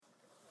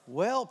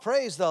Well,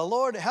 praise the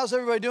Lord. How's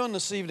everybody doing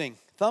this evening?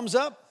 Thumbs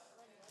up?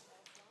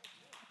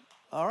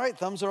 All right,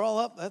 thumbs are all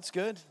up. That's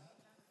good.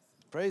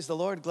 Praise the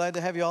Lord. Glad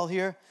to have you all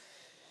here.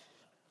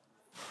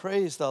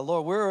 Praise the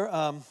Lord.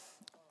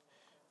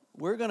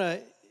 We're going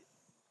to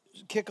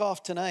kick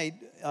off tonight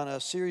on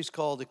a series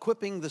called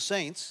Equipping the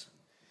Saints.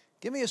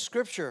 Give me a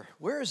scripture.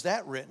 Where is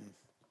that written?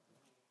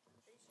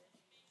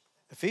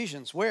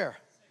 Ephesians. Where?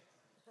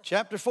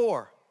 Chapter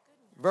 4,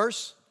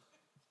 verse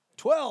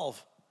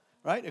 12.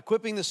 Right?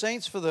 Equipping the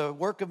saints for the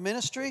work of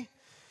ministry.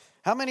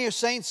 How many are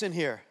saints in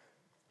here?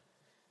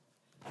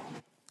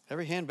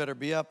 Every hand better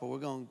be up or we're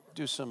going to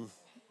do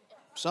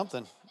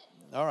something.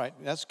 All right,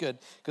 that's good.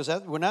 Because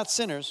we're not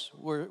sinners,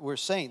 we're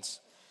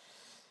saints.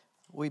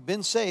 We've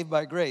been saved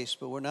by grace,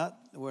 but we're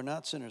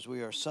not sinners.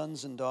 We are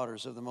sons and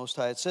daughters of the Most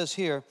High. It says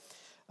here,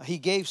 He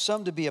gave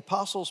some to be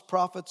apostles,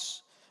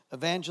 prophets,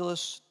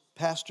 evangelists,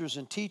 pastors,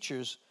 and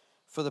teachers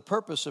for the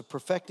purpose of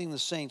perfecting the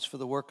saints for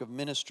the work of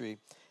ministry,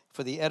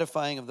 for the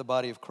edifying of the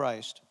body of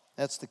Christ.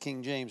 That's the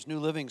King James. New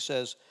Living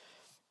says,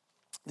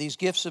 these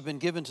gifts have been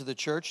given to the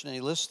church, and he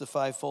lists the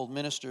fivefold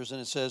ministers, and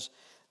it says,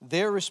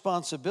 their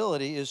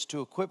responsibility is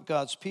to equip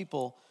God's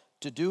people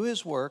to do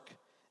his work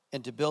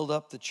and to build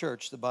up the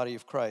church, the body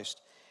of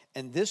Christ.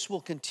 And this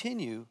will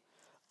continue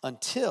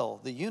until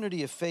the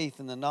unity of faith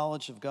and the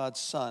knowledge of God's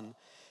Son,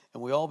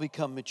 and we all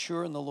become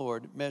mature in the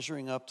Lord,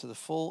 measuring up to the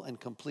full and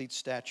complete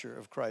stature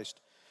of Christ.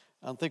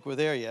 I don't think we're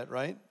there yet,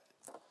 right?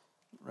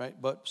 Right,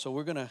 but so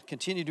we're going to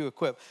continue to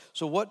equip.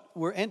 So what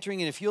we're entering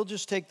in, if you'll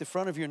just take the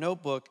front of your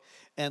notebook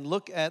and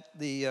look at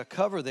the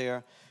cover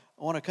there,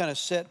 I want to kind of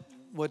set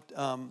what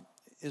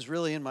is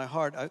really in my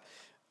heart.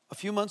 A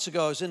few months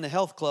ago, I was in the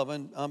health club,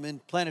 and I'm in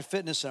Planet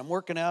Fitness, and I'm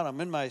working out. I'm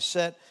in my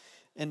set,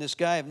 and this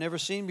guy I've never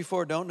seen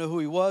before, don't know who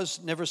he was,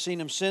 never seen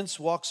him since,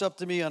 walks up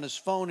to me on his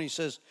phone, and he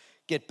says,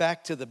 get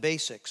back to the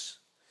basics.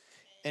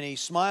 And he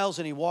smiles,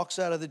 and he walks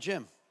out of the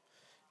gym.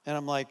 And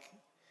I'm like,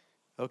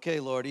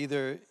 okay, Lord,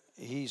 either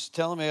he's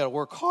telling me I got to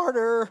work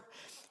harder.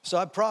 So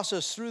I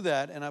processed through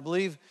that, and I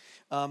believe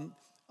I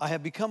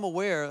have become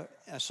aware.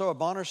 I saw a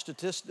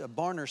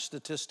Barner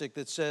statistic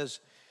that says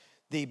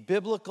the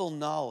biblical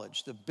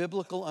knowledge, the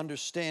biblical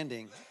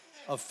understanding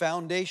of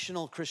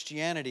foundational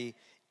Christianity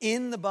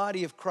in the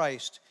body of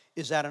Christ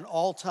is at an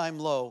all-time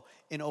low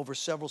in over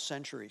several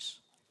centuries.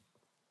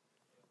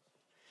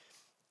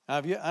 Now,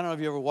 I don't know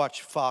if you ever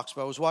watched Fox,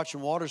 but I was watching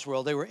Water's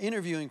World. They were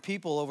interviewing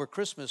people over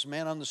Christmas,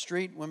 men on the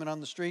street, women on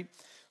the street.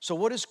 So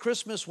what is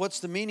Christmas? What's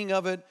the meaning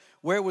of it?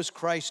 Where was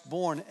Christ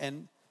born?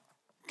 And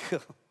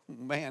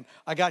man,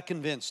 I got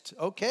convinced.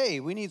 Okay,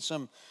 we need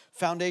some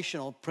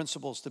foundational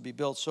principles to be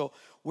built. So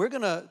we're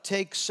going to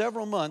take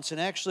several months, and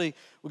actually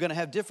we're going to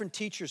have different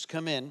teachers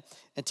come in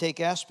and take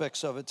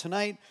aspects of it.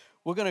 Tonight,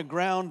 we're going to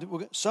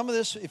ground some of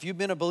this. If you've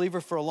been a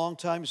believer for a long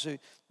time, so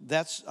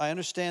I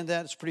understand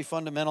that. It's pretty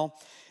fundamental.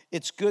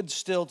 It's good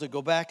still to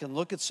go back and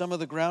look at some of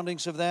the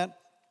groundings of that.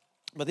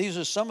 But these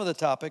are some of the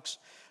topics.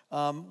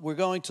 We're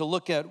going to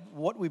look at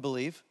what we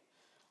believe.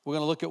 We're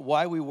going to look at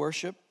why we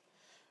worship.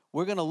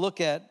 We're going to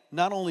look at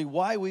not only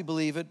why we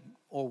believe it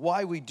or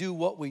why we do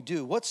what we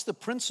do. What's the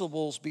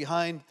principles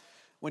behind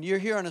when you're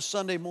here on a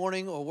Sunday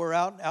morning or we're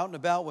out and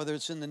about, whether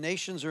it's in the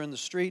nations or in the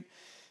street,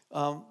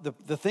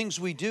 the things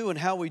we do and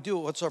how we do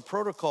it. What's our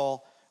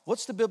protocol?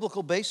 What's the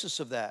biblical basis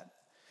of that?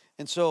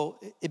 And so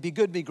it'd be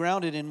good to be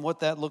grounded in what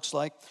that looks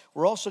like.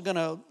 We're also going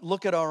to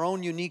look at our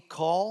own unique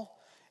call.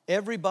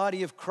 Every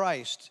body of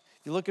Christ.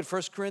 You look at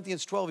 1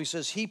 Corinthians 12, he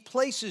says, he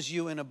places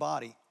you in a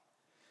body.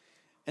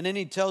 And then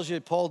he tells you,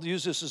 Paul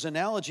used this as an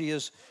analogy,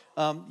 is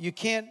you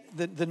can't,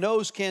 the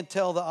nose can't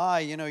tell the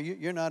eye,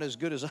 you're not as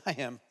good as I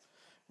am,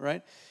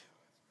 right?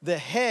 The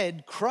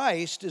head,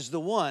 Christ, is the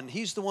one.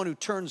 He's the one who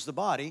turns the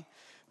body.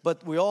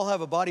 But we all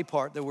have a body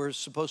part that we're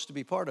supposed to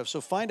be part of.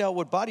 So find out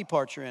what body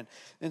part you're in.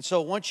 And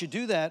so once you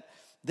do that,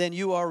 then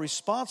you are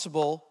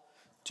responsible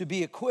to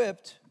be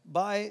equipped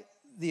by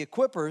the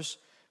equippers,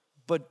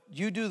 but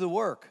you do the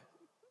work,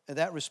 and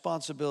that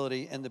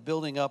responsibility and the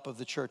building up of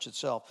the church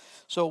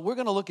itself. So we're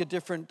going to look at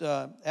different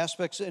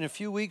aspects. In a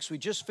few weeks, we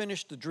just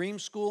finished the Dream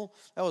School.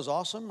 That was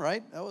awesome,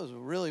 right? That was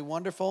really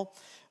wonderful.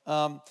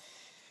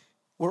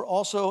 We're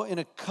also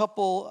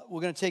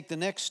we're going to take the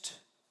next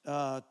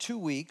 2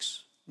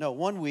 weeks. No,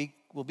 1 week.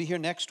 We'll be here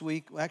next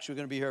week. Actually, we're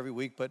going to be here every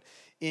week, but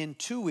in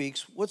 2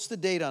 weeks, what's the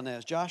date on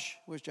that? Josh?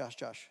 Where's Josh?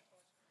 Josh?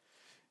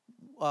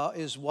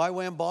 Is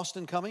YWAM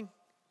Boston coming?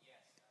 Yes,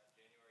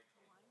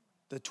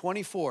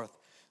 January 24th. The 24th.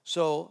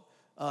 So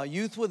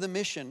Youth with a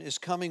Mission is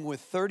coming with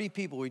 30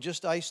 people. We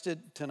just iced it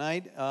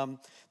tonight.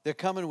 They're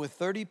coming with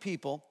 30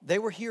 people. They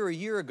were here a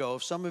year ago,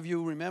 if some of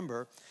you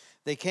remember.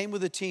 They came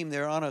with a team.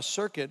 They're on a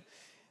circuit.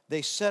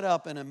 They set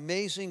up an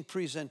amazing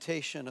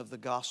presentation of the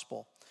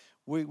gospel.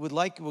 We're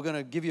going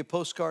to give you a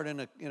postcard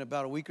in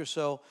about a week or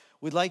so.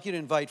 We'd like you to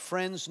invite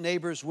friends,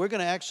 neighbors. We're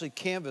going to actually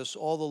canvass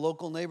all the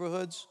local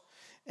neighborhoods.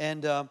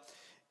 And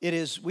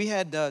we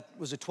had,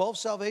 was it 12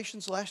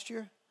 salvations last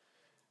year?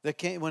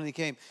 When they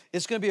came.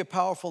 It's going to be a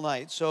powerful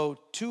night. So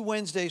 2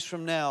 Wednesdays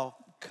from now,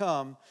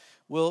 come.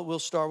 we'll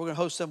start. We're going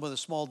to host them with a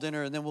small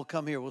dinner, and then we'll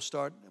come here. We'll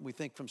start, we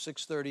think, from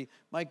 6:30.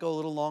 Might go a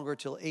little longer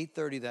till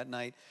 8:30 that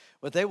night.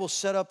 But they will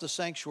set up the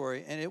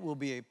sanctuary, and it will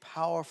be a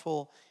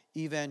powerful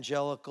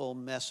evangelical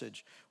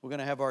message. We're going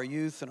to have our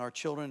youth and our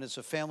children. It's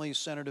a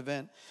family-centered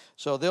event,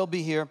 so they'll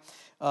be here.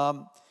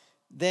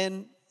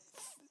 Then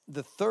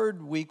the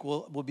third week,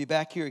 we'll be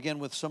back here again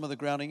with some of the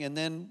grounding, and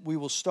then we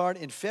will start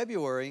in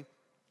February.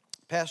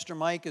 Pastor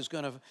Mike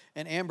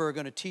and Amber are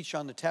going to teach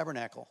on the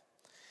tabernacle.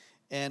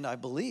 And I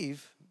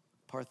believe,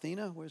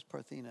 Parthena, where's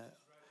Parthena?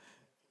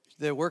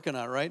 They're working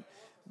on it, right?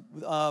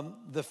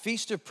 The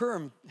Feast of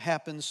Purim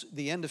happens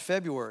the end of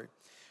February.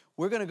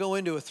 We're going to go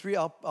into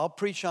I'll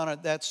preach on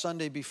it that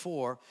Sunday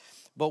before,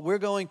 but we're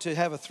going to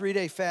have a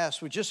 3-day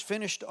fast. We just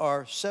finished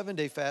our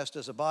 7-day fast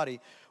as a body.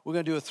 We're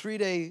going to do a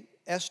 3-day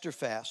Esther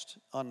fast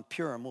on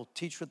Purim. We'll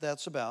teach what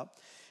that's about.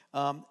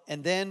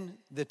 And then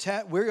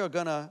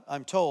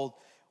I'm told,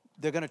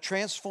 they're going to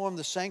transform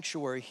the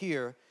sanctuary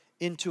here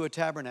into a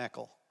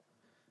tabernacle.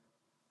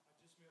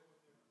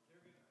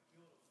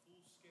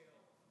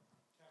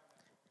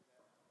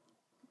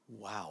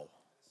 Wow.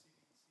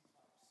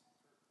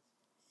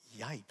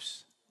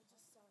 Yipes.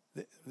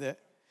 They're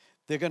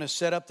going to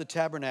set up the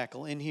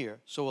tabernacle in here.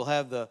 So we'll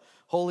have the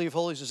Holy of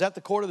Holies. Is that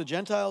the court of the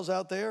Gentiles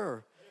out there?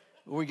 Or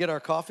will we get our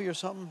coffee or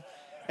something?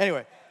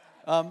 Anyway,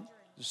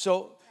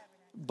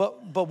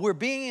 but we're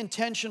being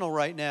intentional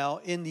right now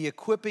in the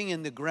equipping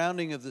and the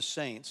grounding of the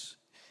saints.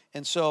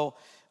 And so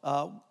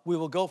we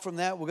will go from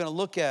that. We're going to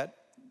look at,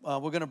 we're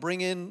going to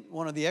bring in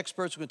one of the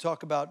experts. We're going to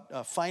talk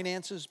about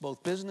finances,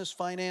 both business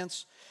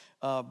finance,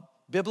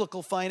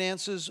 biblical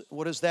finances.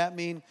 What does that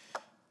mean?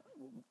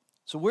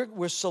 So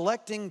we're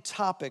selecting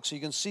topics.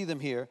 You can see them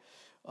here.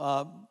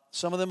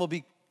 Some of them will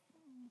be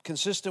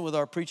consistent with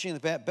our preaching.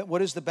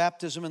 What is the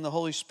baptism in the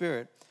Holy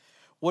Spirit?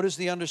 What is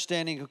the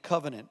understanding of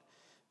covenant?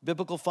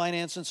 Biblical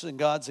finances and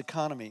God's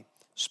economy.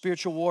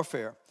 Spiritual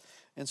warfare.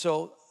 And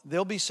so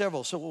there'll be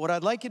several. So what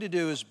I'd like you to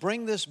do is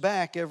bring this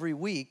back every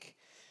week.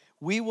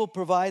 We will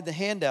provide the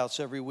handouts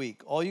every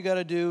week. All you got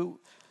to do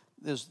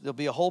is there'll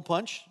be a hole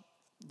punch.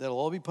 That'll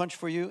all be punched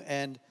for you,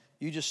 and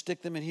you just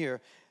stick them in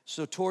here.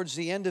 So towards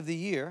the end of the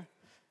year,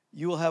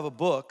 you will have a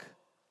book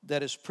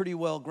that is pretty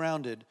well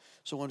grounded.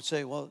 So when you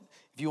say, well,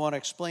 if you want to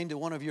explain to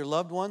one of your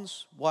loved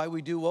ones why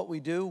we do what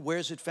we do,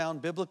 where's it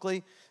found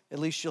biblically, at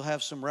least you'll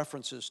have some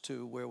references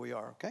to where we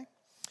are, okay?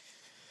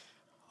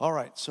 All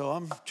right, so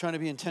I'm trying to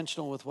be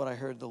intentional with what I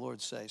heard the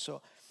Lord say.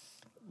 So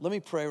let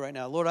me pray right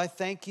now. Lord, I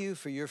thank you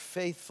for your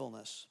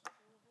faithfulness.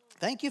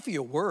 Thank you for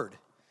your word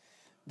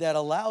that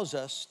allows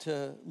us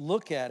to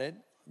look at it.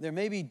 There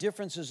may be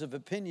differences of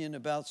opinion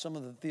about some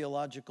of the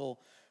theological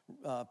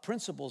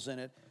principles in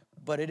it,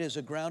 but it is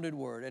a grounded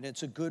word, and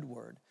it's a good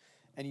word.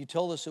 And you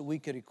told us that we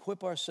could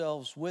equip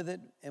ourselves with it,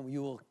 and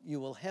you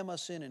will hem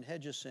us in and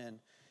hedge us in.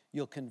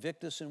 You'll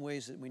convict us in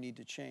ways that we need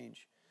to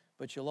change,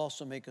 but you'll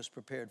also make us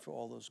prepared for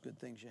all those good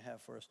things you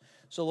have for us.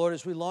 So, Lord,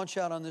 as we launch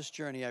out on this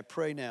journey, I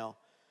pray now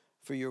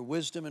for your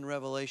wisdom and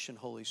revelation,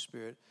 Holy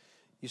Spirit.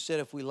 You said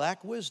if we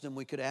lack wisdom,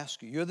 we could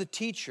ask you. You're the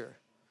teacher.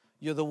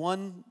 You're the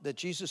one that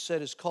Jesus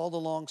said is called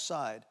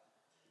alongside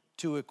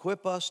to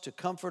equip us, to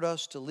comfort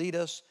us, to lead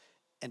us,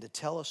 and to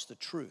tell us the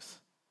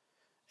truth.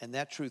 And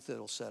that truth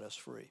that'll set us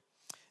free.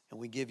 And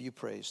we give you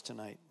praise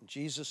tonight. In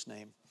Jesus'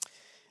 name,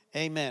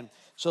 amen.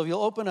 So if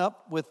you'll open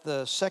up with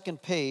the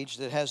second page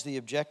that has the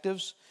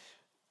objectives,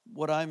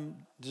 what I'm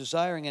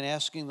desiring and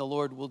asking the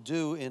Lord will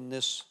do in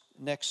this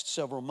next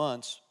several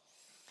months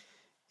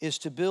is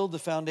to build the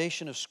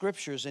foundation of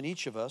scriptures in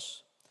each of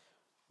us.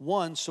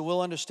 One, so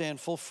we'll understand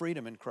full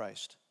freedom in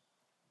Christ.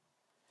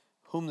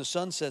 Whom the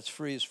Son sets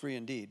free is free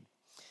indeed.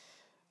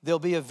 There'll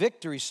be a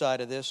victory side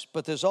of this,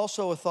 but there's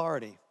also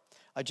authority.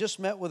 I just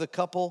met with a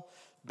couple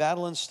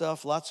battling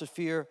stuff, lots of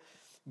fear.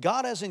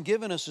 God hasn't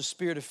given us a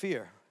spirit of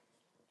fear.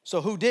 So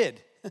who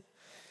did?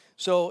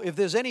 So if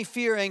there's any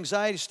fear,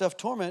 anxiety, stuff,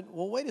 torment,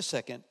 well, wait a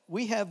second.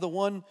 We have the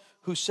one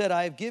who said,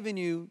 I have given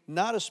you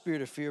not a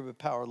spirit of fear, but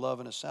power, love,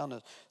 and a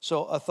soundness.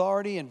 So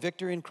authority and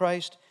victory in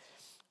Christ,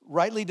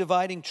 rightly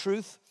dividing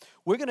truth.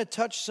 We're going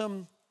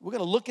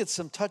to look at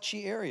some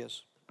touchy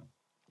areas.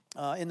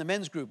 In the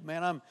men's group,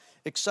 man, I'm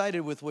excited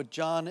with what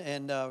John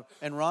and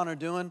Ron are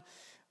doing.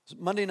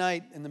 Monday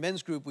night in the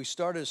men's group, we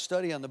started a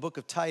study on the book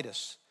of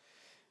Titus.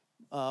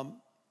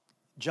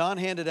 John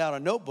handed out a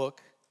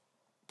notebook,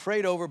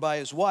 prayed over by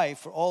his wife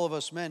for all of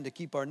us men to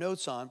keep our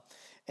notes on.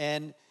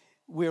 And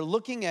we're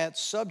looking at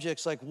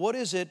subjects like, what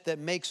is it that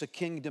makes a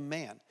kingdom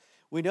man?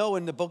 We know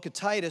in the book of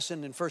Titus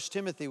and in 1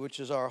 Timothy,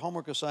 which is our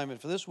homework assignment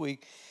for this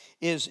week,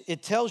 is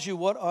it tells you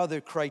what are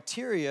the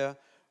criteria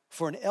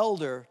for an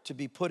elder to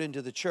be put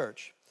into the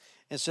church.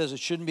 It says it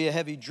shouldn't be a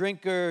heavy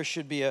drinker,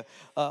 should be a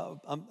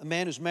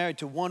man who's married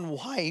to one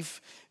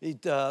wife,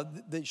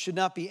 that should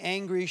not be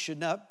angry, should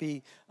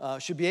be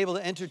able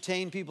to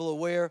entertain people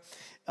aware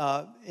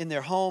in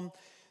their home.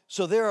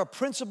 So there are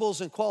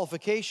principles and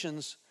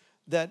qualifications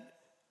that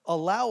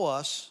allow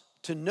us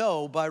to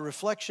know by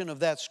reflection of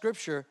that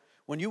scripture,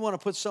 when you want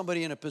to put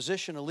somebody in a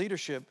position of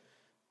leadership,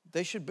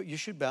 you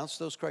should bounce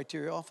those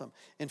criteria off them.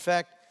 In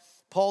fact,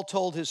 Paul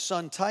told his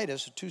son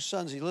Titus, two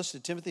sons he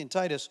listed, Timothy and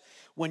Titus,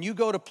 when you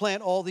go to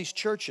plant all these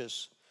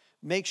churches,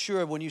 make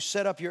sure when you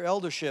set up your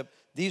eldership,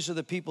 these are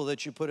the people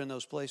that you put in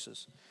those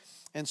places.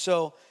 And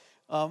so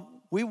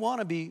we want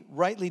to be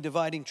rightly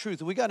dividing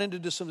truth. We got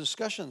into some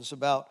discussions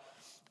about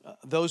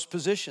those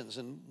positions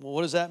and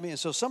what does that mean.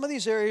 So some of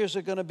these areas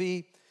are going to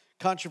be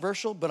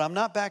controversial, but I'm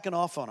not backing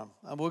off on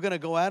them. We're going to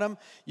go at them.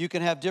 You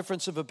can have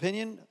difference of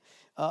opinion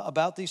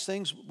about these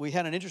things. We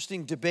had an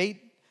interesting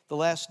debate the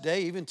last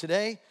day, even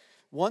today.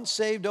 Once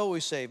saved,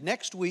 always saved.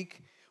 Next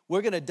week,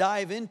 we're going to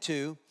dive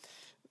into,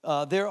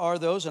 there are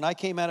those, and I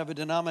came out of a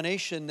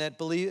denomination that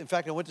believe, in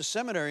fact, I went to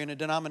seminary in a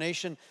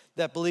denomination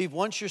that believe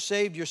once you're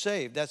saved, you're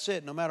saved. That's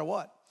it, no matter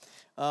what.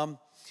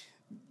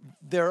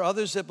 There are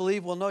others that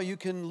believe, well, no, you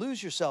can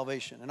lose your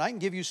salvation. And I can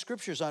give you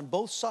scriptures on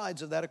both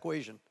sides of that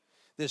equation.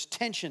 There's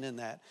tension in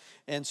that.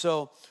 And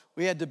so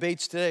we had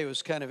debates today. It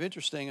was kind of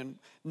interesting. And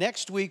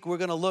next week, we're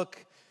going to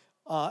look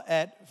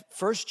at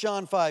 1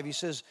 John 5. He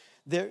says,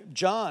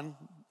 John,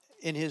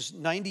 in his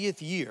 90th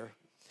year,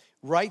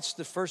 writes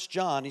the 1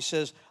 John. He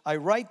says, I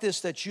write this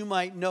that you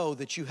might know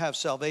that you have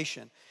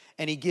salvation.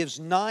 And he gives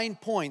 9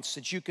 points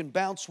that you can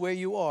bounce where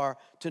you are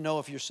to know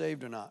if you're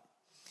saved or not.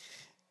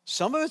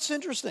 Some of it's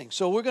interesting.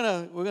 So we're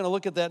gonna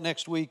look at that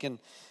next week and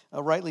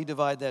rightly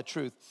divide that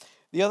truth.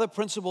 The other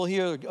principle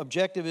here,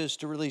 objective, is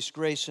to release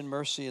grace and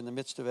mercy in the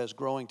midst of us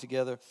growing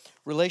together.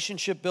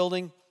 Relationship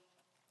building.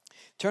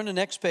 Turn to the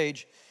next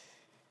page.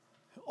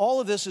 All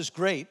of this is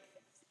great.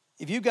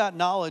 If you got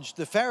knowledge,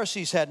 the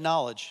Pharisees had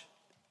knowledge,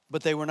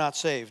 but they were not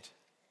saved.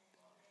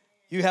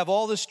 You have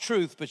all this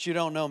truth, but you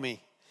don't know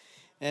me.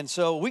 And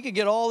so we could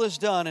get all this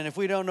done, and if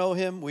we don't know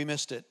him, we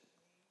missed it.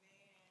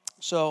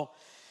 So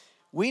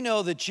we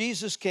know that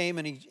Jesus came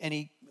and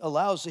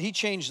he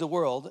changed the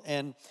world.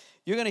 And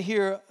you're going to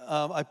hear,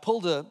 we're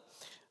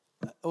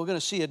going to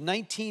see a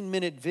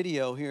 19-minute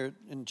video here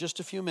in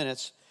just a few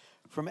minutes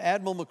from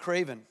Admiral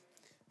McRaven,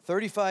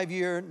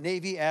 35-year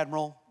Navy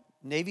Admiral,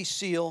 Navy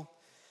SEAL.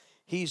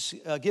 He's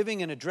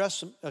giving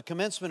a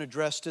commencement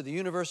address to the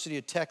University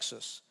of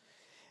Texas.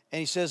 And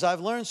he says,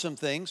 I've learned some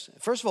things.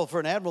 First of all, for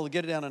an admiral to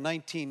get it down to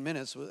 19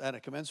 minutes at a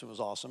commencement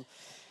was awesome.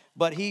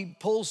 But he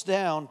pulls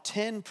down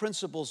 10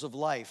 principles of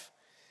life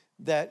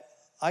that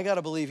I got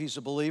to believe he's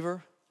a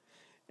believer.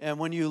 And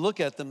when you look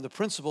at them, the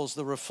principles,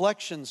 the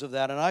reflections of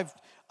that, and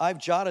I've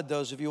jotted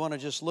those if you want to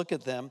just look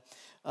at them.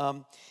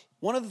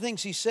 One of the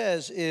things he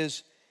says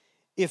is,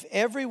 if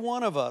every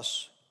one of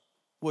us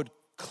would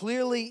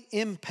clearly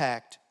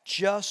impact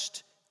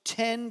just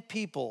 10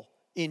 people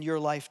in your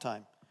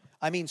lifetime,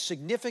 I mean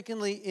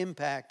significantly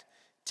impact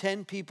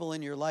 10 people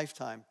in your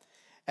lifetime,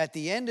 at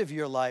the end of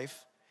your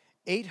life,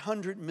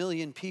 800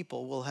 million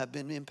people will have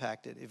been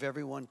impacted if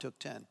everyone took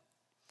 10.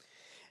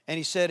 And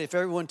he said if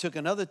everyone took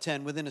another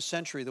 10, within a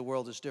century, the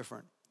world is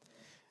different.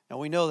 Now,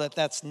 we know that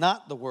that's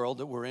not the world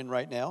that we're in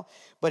right now,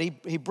 but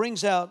he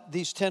brings out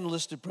these 10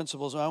 listed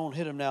principles. I won't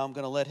hit him now. I'm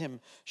going to let him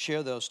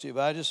share those to you.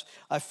 But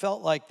I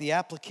felt like the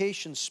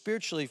application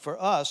spiritually for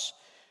us,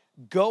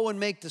 go and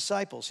make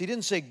disciples. He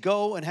didn't say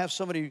go and have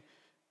somebody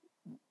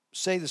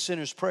say the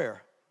sinner's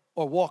prayer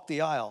or walk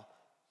the aisle.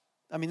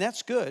 I mean,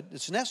 that's good.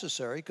 It's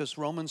necessary because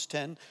Romans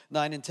 10,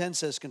 9 and 10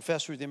 says,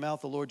 confess with your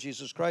mouth the Lord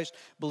Jesus Christ,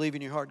 believe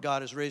in your heart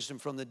God has raised him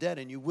from the dead,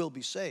 and you will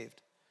be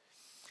saved.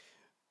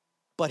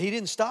 But he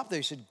didn't stop there.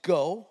 He said,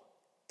 go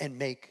and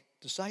make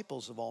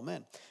disciples of all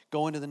men.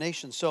 Go into the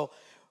nations. So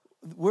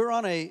we're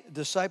on a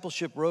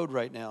discipleship road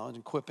right now and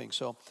equipping.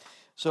 So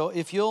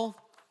if you'll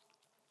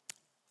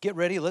get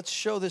ready, let's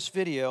show this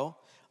video.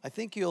 I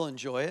think you'll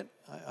enjoy it.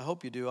 I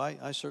hope you do.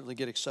 I certainly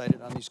get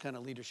excited on these kind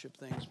of leadership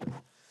things. But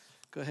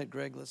go ahead,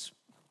 Greg. Let's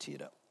tee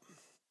it up.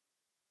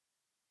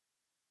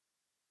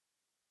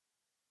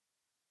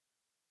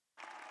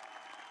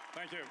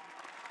 Thank you.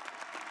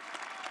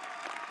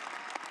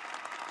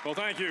 Well,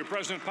 thank you,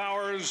 President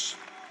Powers,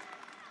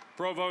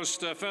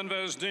 Provost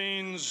Fenves,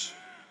 deans,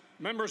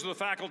 members of the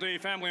faculty,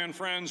 family and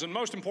friends, and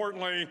most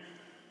importantly,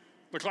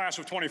 the class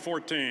of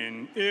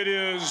 2014. It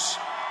is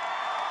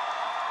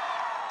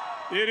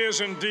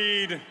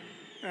indeed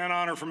an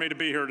honor for me to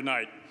be here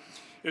tonight.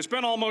 It's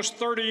been almost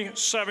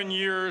 37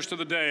 years to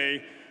the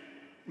day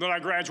that I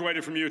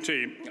graduated from UT.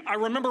 I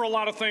remember a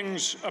lot of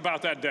things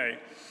about that day.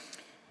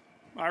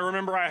 I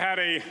remember I had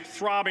a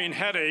throbbing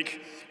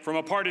headache from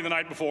a party the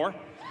night before.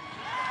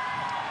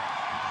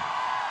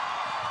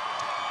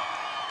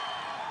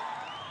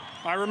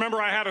 I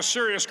remember I had a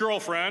serious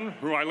girlfriend,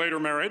 who I later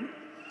married.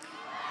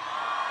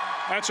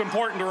 That's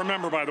important to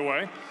remember, by the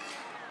way.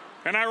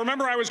 And I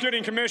remember I was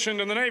getting commissioned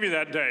in the Navy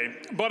that day.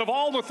 But of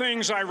all the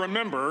things I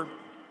remember,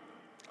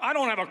 I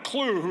don't have a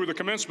clue who the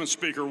commencement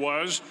speaker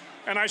was,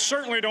 and I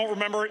certainly don't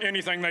remember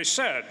anything they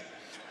said.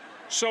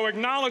 So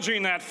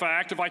acknowledging that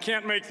fact, if I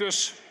can't make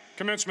this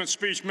commencement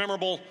speech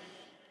memorable,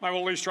 I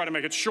will at least try to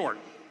make it short.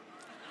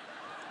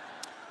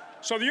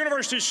 So the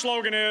university's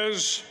slogan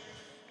is,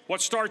 what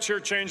starts here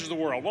changes the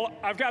world. Well,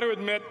 I've got to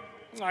admit,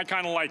 I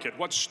kind of like it.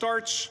 What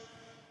starts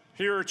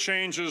here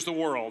changes the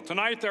world.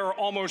 Tonight, there are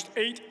almost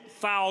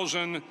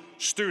 8,000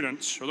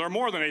 students, or there are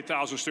more than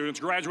 8,000 students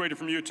graduated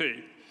from UT.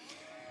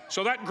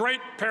 So that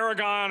great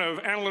paragon of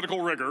analytical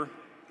rigor,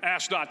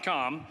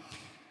 Ask.com,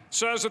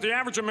 says that the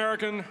average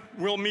American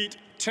will meet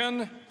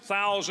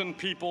 10,000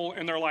 people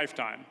in their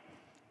lifetime.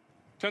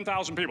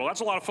 10,000 people,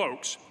 that's a lot of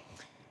folks.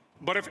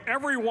 But if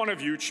every one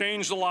of you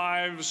changed the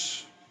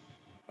lives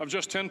of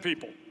just 10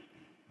 people,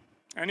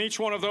 and each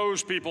one of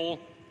those people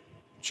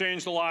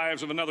changed the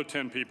lives of another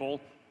 10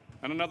 people,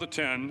 and another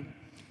 10,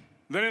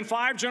 then in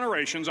 5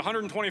 generations,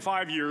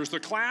 125 years, the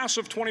class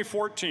of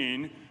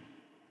 2014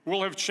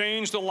 will have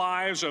changed the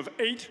lives of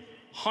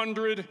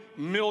 800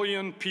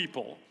 million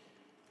people.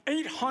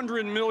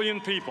 800 million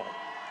people.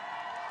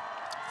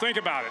 Think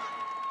about it.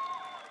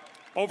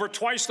 Over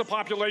twice the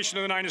population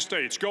of the United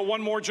States. Go one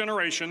more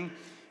generation,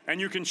 and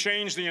you can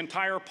change the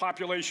entire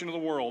population of the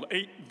world,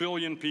 8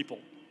 billion people.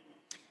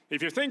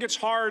 If you think it's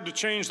hard to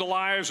change the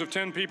lives of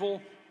 10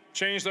 people,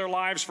 change their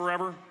lives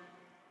forever,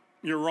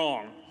 you're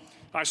wrong.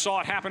 I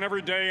saw it happen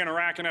every day in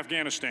Iraq and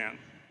Afghanistan.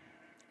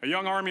 A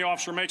young Army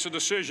officer makes a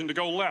decision to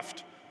go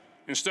left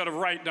instead of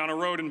right down a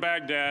road in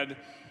Baghdad,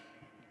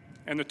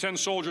 and the 10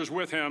 soldiers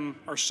with him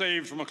are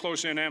saved from a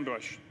close-in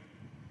ambush.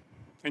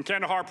 In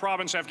Kandahar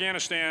province,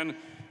 Afghanistan,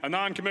 a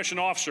non-commissioned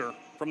officer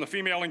from the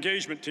female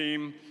engagement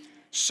team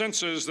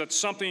senses that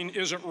something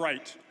isn't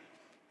right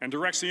and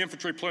directs the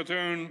infantry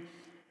platoon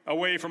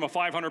away from a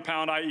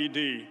 500-pound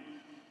IED,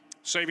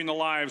 saving the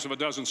lives of a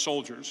dozen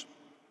soldiers.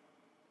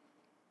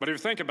 But if you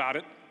think about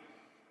it,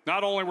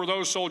 not only were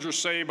those soldiers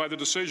saved by the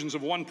decisions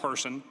of one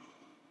person,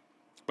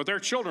 but their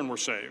children were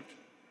saved,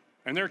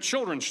 and their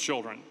children's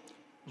children.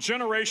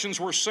 Generations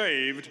were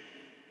saved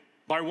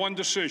by one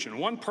decision,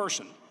 one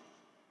person.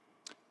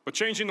 But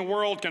changing the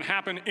world can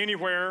happen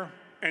anywhere,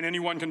 and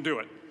anyone can do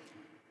it.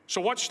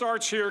 So what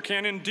starts here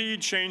can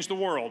indeed change the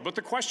world. But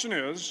the question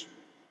is,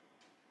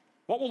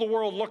 what will the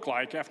world look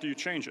like after you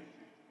change it?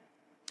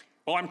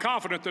 Well, I'm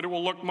confident that it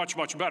will look much,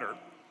 much better.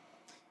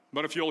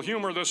 But if you'll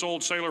humor this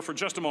old sailor for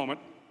just a moment,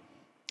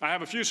 I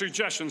have a few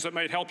suggestions that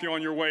may help you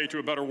on your way to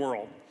a better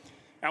world.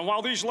 And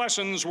while these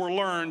lessons were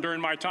learned during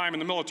my time in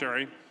the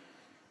military,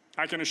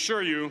 I can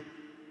assure you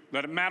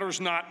that it matters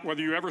not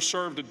whether you ever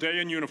served a day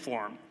in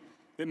uniform.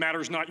 It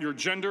matters not your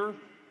gender,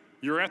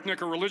 your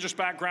ethnic or religious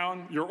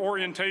background, your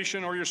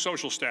orientation, or your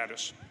social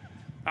status.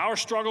 Our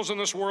struggles in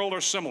this world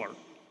are similar,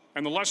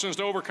 and the lessons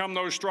to overcome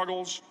those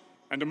struggles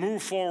and to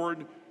move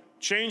forward,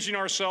 changing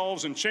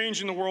ourselves and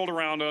changing the world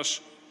around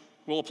us,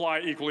 will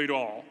apply equally to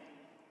all.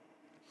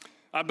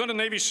 I've been a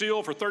Navy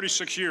SEAL for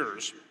 36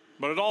 years,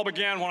 but it all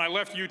began when I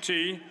left UT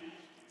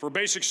for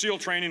basic SEAL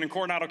training in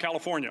Coronado,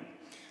 California.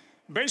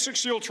 Basic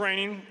SEAL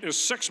training is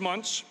 6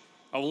 months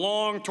of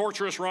long,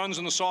 torturous runs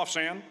in the soft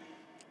sand,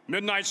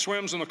 midnight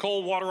swims in the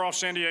cold water off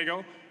San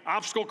Diego,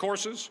 obstacle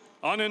courses,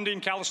 unending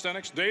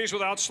calisthenics, days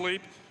without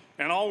sleep,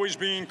 and always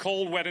being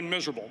cold, wet, and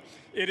miserable.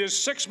 It is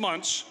 6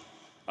 months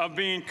of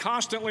being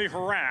constantly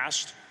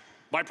harassed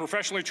by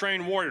professionally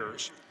trained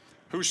warriors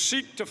who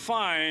seek to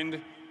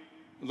find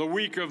the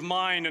weak of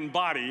mind and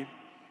body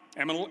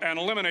and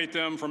eliminate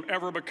them from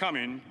ever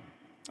becoming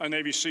a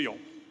Navy SEAL.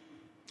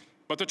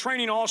 But the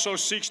training also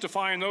seeks to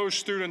find those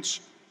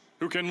students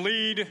who can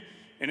lead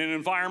in an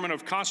environment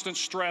of constant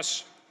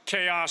stress,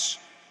 chaos,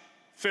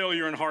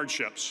 failure, and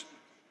hardships.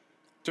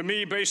 To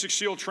me, basic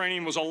SEAL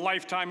training was a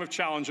lifetime of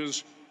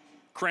challenges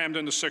crammed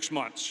into 6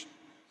 months.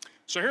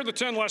 So here are the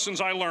 10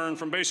 lessons I learned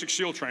from basic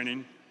SEAL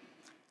training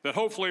that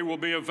hopefully will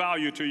be of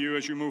value to you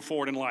as you move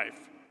forward in life.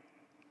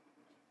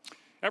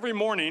 Every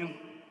morning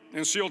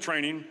in SEAL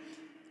training,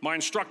 my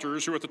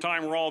instructors, who at the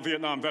time were all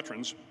Vietnam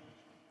veterans,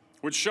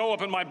 would show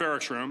up in my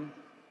barracks room,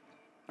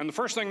 and the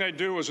first thing they'd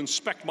do was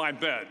inspect my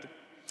bed.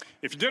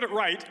 If you did it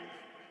right,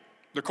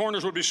 the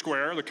corners would be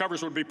square, the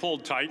covers would be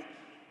pulled tight,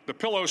 the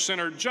pillow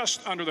centered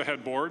just under the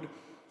headboard,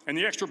 and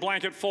the extra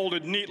blanket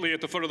folded neatly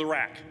at the foot of the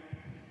rack.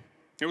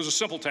 It was a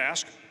simple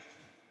task,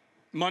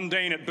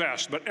 mundane at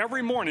best, but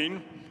every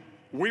morning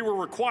we were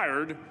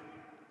required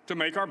to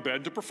make our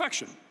bed to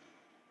perfection.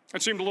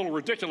 It seemed a little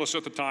ridiculous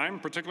at the time,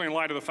 particularly in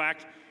light of the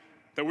fact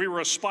that we were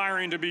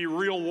aspiring to be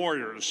real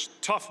warriors,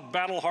 tough,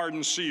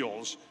 battle-hardened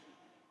SEALs.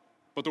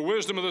 But the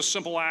wisdom of this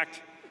simple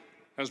act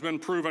has been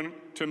proven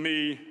to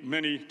me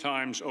many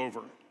times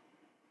over.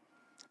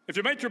 If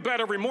you make your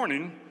bed every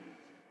morning,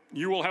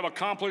 you will have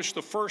accomplished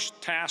the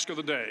first task of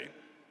the day.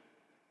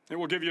 It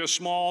will give you a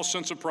small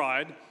sense of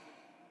pride,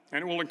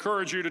 and it will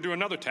encourage you to do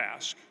another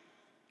task,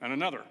 and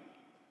another,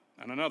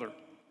 and another.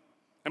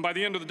 And by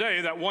the end of the day,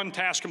 that one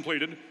task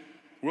completed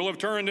will have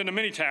turned into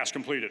many tasks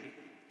completed.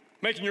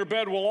 Making your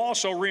bed will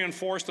also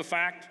reinforce the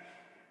fact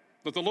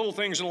that the little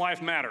things in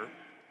life matter.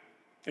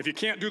 If you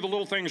can't do the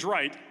little things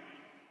right,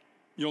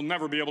 you'll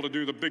never be able to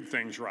do the big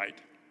things right.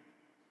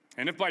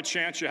 And if by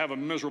chance you have a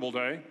miserable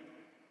day,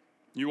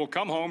 you will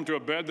come home to a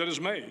bed that is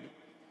made,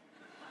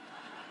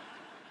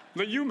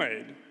 that you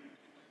made.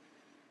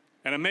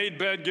 And a made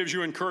bed gives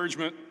you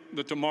encouragement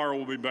that tomorrow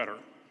will be better.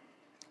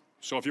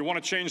 So if you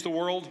want to change the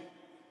world,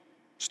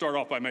 start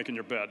off by making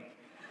your bed.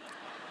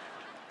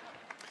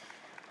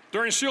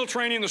 During SEAL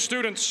training, the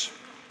students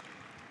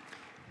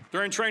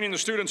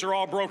are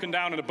all broken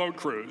down into boat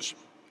crews.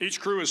 Each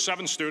crew is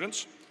 7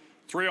 students.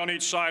 3 on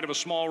each side of a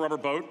small rubber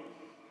boat,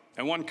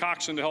 and 1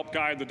 coxswain to help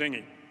guide the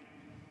dinghy.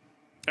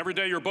 Every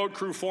day, your boat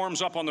crew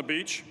forms up on the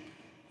beach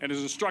and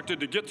is instructed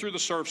to get through the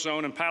surf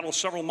zone and paddle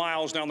several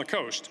miles down the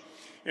coast.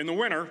 In the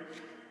winter,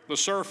 the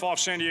surf off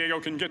San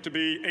Diego can get to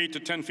be 8 to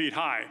 10 feet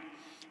high,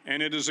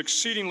 and it is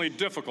exceedingly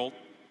difficult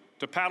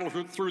to paddle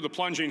through the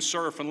plunging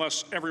surf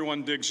unless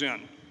everyone digs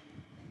in.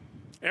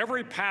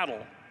 Every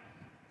paddle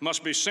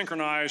must be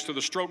synchronized to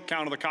the stroke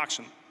count of the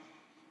coxswain.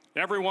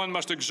 Everyone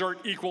must exert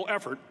equal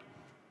effort,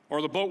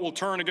 or the boat will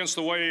turn against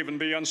the wave and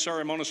be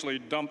unceremoniously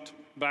dumped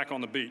back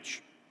on the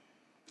beach.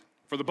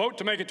 For the boat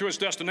to make it to its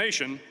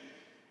destination,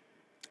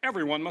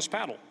 everyone must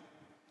paddle.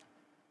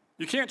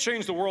 You can't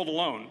change the world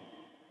alone.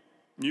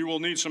 You will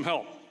need some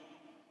help.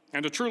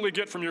 And to truly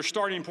get from your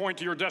starting point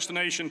to your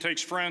destination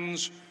takes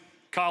friends,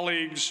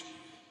 colleagues,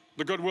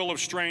 the goodwill of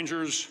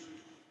strangers,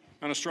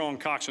 and a strong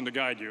coxswain to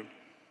guide you.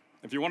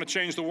 If you want to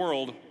change the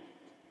world,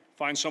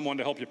 find someone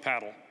to help you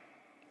paddle.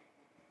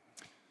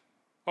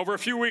 Over a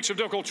few weeks of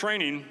difficult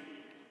training,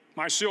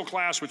 my SEAL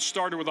class, which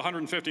started with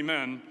 150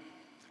 men,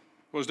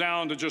 was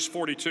down to just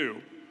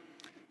 42.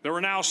 There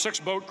were now 6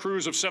 boat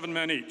crews of 7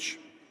 men each.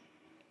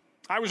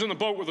 I was in the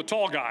boat with the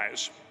tall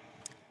guys,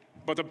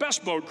 but the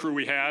best boat crew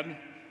we had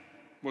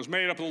was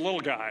made up of the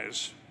little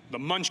guys, the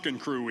Munchkin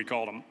crew, we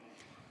called them.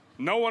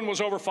 No one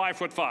was over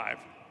 5'5".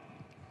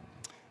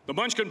 The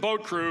Munchkin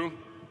boat crew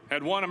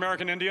had 1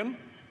 American Indian,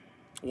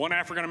 1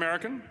 African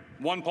American,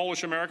 1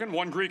 Polish American,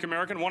 1 Greek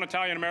American, 1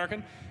 Italian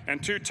American,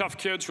 and 2 tough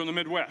kids from the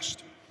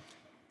Midwest.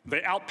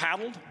 They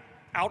out-paddled,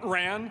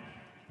 outran,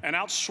 and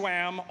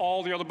outswam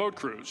all the other boat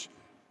crews.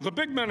 The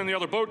big men in the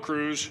other boat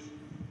crews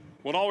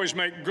would always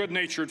make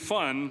good-natured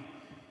fun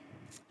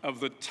of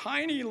the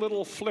tiny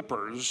little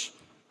flippers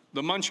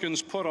the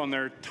Munchkins put on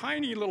their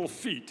tiny little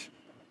feet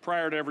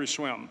prior to every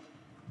swim.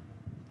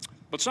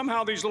 But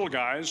somehow these little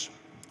guys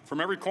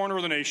from every corner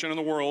of the nation and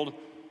the world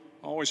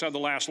always had the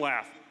last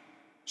laugh,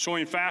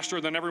 swimming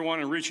faster than everyone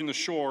and reaching the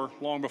shore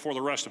long before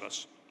the rest of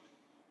us.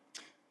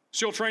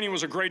 SEAL training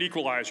was a great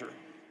equalizer.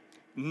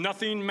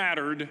 Nothing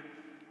mattered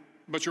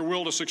but your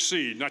will to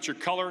succeed, not your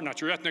color,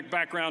 not your ethnic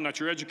background, not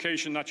your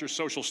education, not your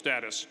social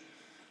status.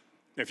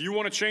 If you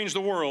want to change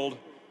the world,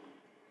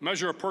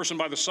 measure a person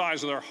by the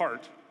size of their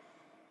heart,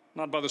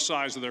 not by the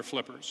size of their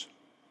flippers.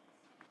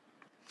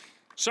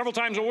 Several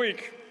times a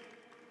week,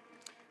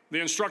 the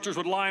instructors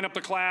would line up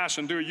the class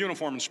and do a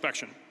uniform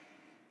inspection.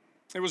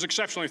 It was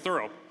exceptionally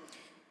thorough.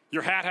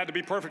 Your hat had to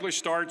be perfectly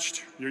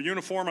starched, your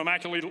uniform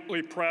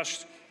immaculately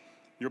pressed,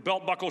 your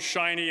belt buckle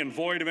shiny and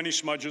void of any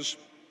smudges.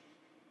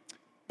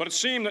 But it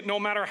seemed that no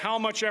matter how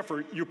much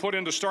effort you put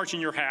into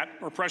starching your hat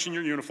or pressing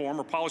your uniform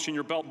or polishing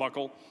your belt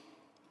buckle,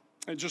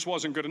 it just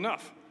wasn't good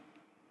enough.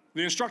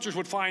 The instructors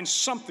would find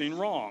something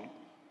wrong.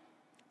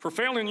 For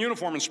failing the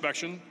uniform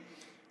inspection,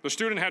 the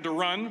student had to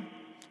run,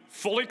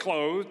 fully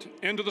clothed,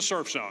 into the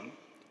surf zone,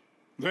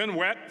 then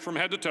wet from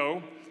head to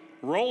toe,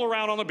 roll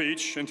around on the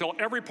beach until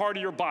every part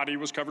of your body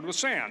was covered with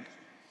sand.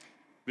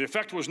 The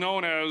effect was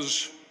known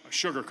as a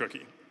sugar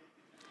cookie.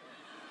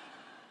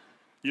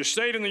 You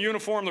stayed in the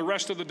uniform the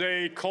rest of the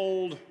day,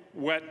 cold,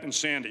 wet, and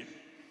sandy.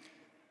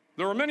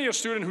 There were many a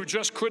student who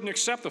just couldn't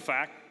accept the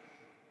fact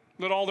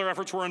that all their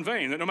efforts were in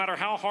vain, that no matter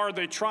how hard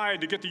they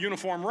tried to get the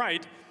uniform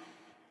right,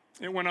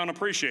 it went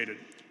unappreciated.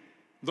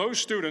 Those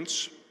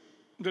students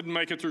didn't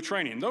make it through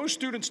training. Those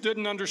students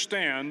didn't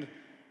understand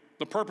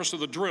the purpose of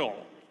the drill.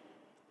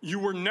 You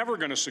were never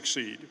going to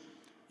succeed.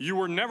 You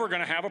were never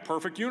going to have a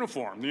perfect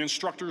uniform. The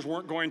instructors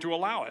weren't going to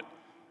allow it.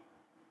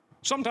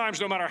 Sometimes,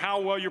 no matter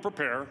how well you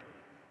prepare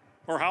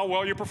or how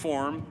well you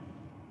perform,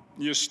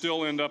 you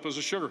still end up as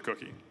a sugar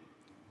cookie.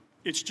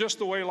 It's just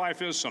the way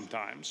life is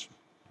sometimes.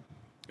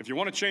 If you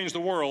want to change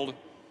the world,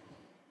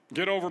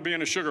 get over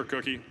being a sugar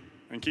cookie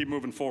and keep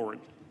moving forward.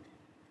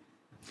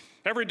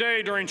 Every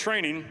day during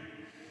training,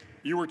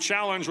 you were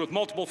challenged with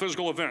multiple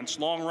physical events: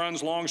 long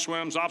runs, long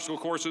swims, obstacle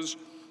courses,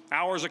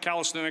 hours of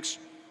calisthenics,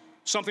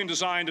 something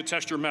designed to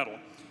test your mettle.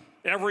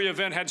 Every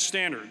event had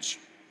standards,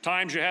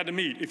 times you had to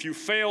meet. If you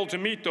failed to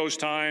meet those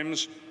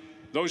times,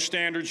 those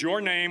standards,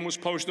 your name was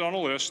posted on a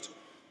list,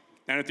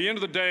 and at the end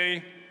of the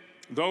day,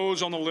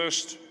 those on the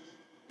list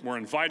were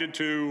invited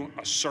to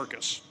a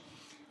circus.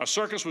 A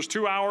circus was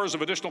 2 hours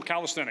of additional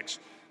calisthenics,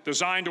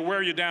 designed to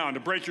wear you down, to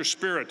break your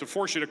spirit, to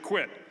force you to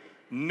quit.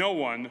 No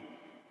one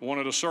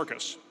wanted a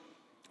circus.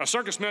 A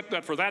circus meant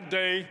that for that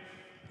day,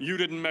 you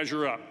didn't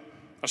measure up.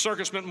 A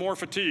circus meant more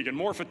fatigue, and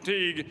more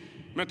fatigue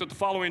meant that the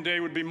following day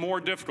would be more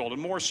difficult,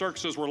 and more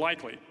circuses were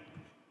likely.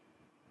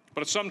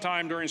 But at some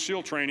time during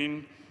SEAL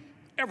training,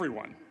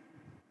 everyone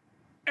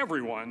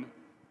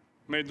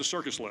made the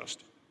circus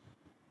list.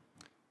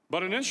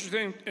 But an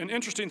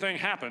interesting thing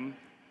happened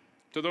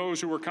to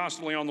those who were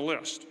constantly on the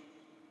list.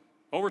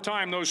 Over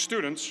time, those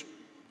students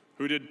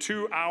who did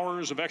 2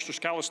 hours of extra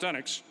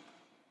calisthenics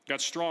got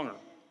stronger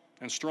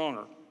and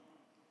stronger.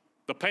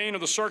 The pain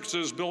of the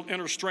circuses built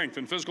inner strength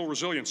and physical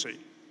resiliency.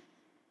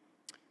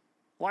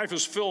 Life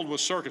is filled with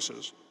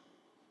circuses.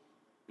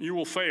 You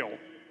will fail.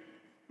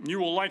 You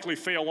will likely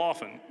fail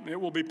often. It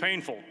will be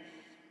painful.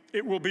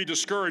 It will be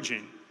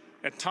discouraging.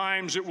 At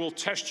times, it will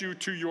test you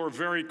to your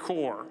very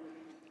core.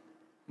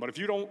 But if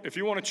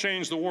you want to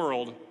change the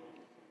world,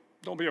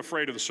 don't be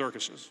afraid of the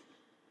circuses.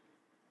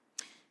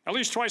 At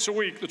least twice a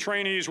week, the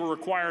trainees were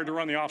required to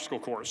run the obstacle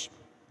course.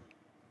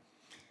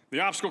 The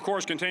obstacle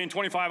course contained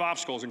 25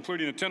 obstacles,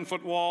 including a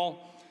 10-foot wall,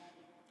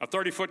 a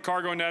 30-foot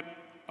cargo net,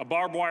 a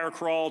barbed wire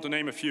crawl, to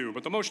name a few.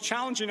 But the most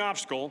challenging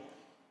obstacle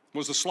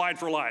was the Slide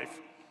for Life.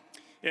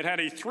 It had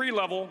a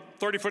 3-level,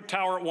 30-foot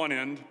tower at one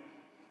end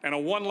and a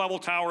 1-level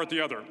tower at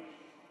the other.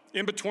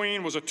 In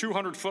between was a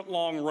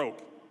 200-foot-long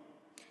rope.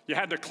 You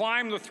had to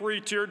climb the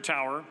 3-tiered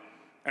tower,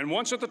 and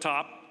once at the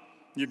top,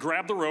 you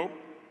grabbed the rope,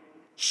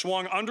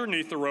 swung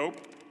underneath the rope,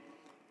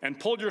 and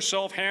pulled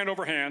yourself hand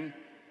over hand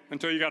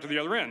until you got to the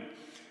other end.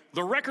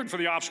 The record for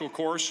the obstacle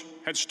course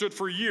had stood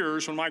for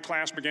years when my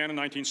class began in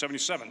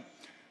 1977.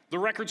 The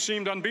record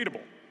seemed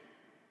unbeatable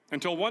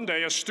until one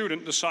day a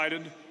student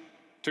decided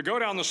to go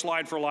down the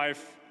Slide for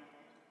Life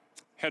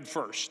head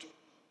first.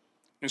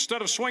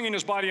 Instead of swinging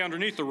his body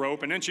underneath the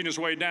rope and inching his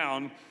way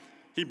down,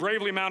 he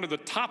bravely mounted the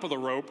top of the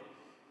rope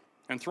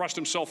and thrust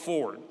himself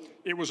forward.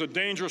 It was a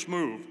dangerous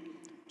move,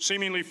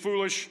 seemingly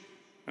foolish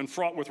and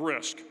fraught with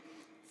risk.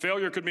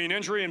 Failure could mean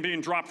injury and being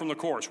dropped from the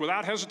course.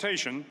 Without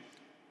hesitation,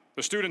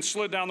 the student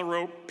slid down the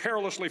rope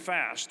perilously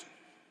fast.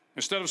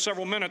 Instead of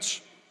several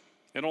minutes,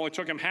 it only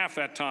took him half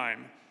that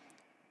time.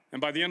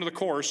 And by the end of the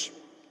course,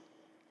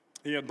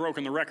 he had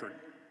broken the record.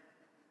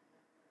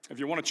 If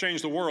you want to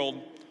change the world,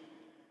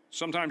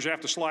 sometimes you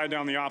have to slide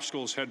down the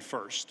obstacles head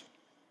first.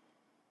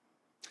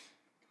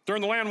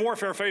 During the land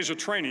warfare phase of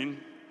training,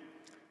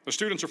 the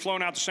students are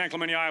flown out to San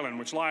Clemente Island,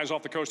 which lies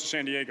off the coast of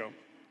San Diego.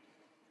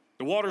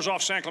 The waters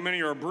off San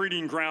Clemente are a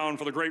breeding ground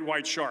for the great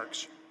white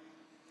sharks.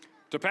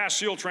 To pass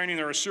SEAL training,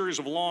 there are a series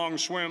of long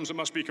swims that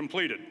must be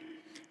completed.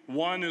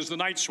 One is the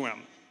night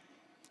swim.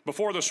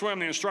 Before the swim,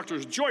 the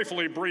instructors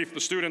joyfully brief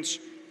the students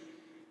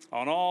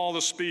on all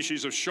the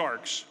species of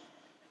sharks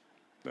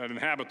that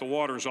inhabit the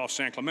waters off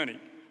San Clemente.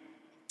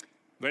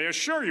 They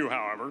assure you,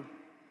 however,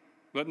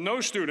 that no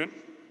student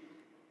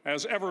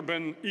has ever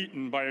been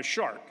eaten by a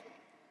shark,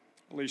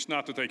 at least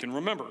not that they can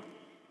remember.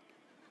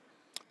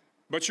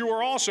 But you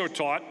are also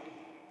taught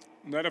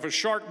that if a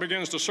shark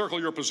begins to circle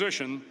your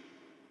position,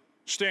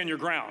 stand your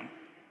ground.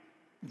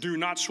 Do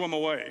not swim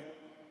away.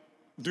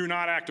 Do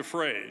not act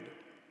afraid.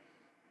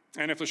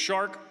 And if the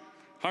shark,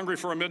 hungry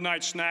for a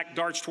midnight snack,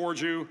 darts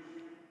towards you,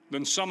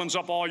 then summons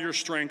up all your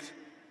strength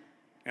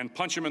and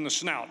punch him in the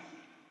snout,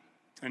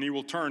 and he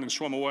will turn and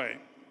swim away.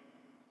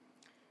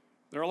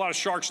 There are a lot of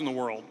sharks in the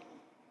world.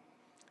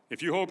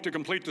 If you hope to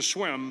complete the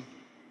swim,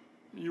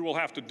 you will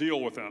have to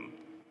deal with them.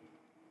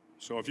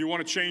 So if you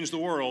want to change the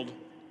world,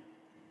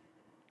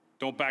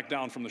 don't back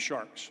down from the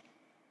sharks.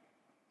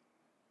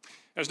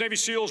 As Navy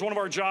SEALs, one of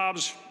our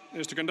jobs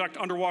is to conduct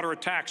underwater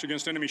attacks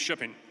against enemy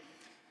shipping.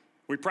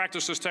 We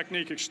practice this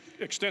technique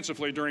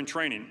extensively during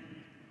training.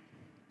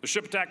 The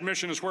ship attack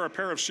mission is where a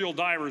pair of SEAL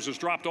divers is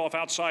dropped off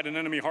outside an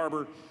enemy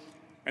harbor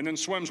and then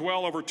swims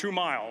well over 2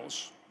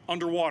 miles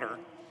underwater,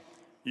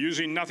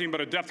 using nothing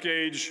but a depth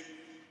gauge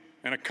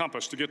and a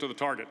compass to get to the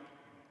target.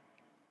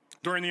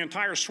 During the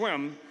entire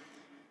swim,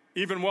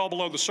 even well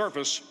below the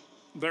surface,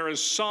 there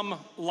is some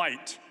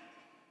light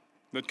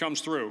that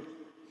comes through.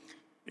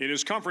 It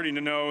is comforting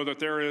to know that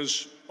there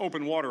is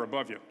open water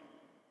above you.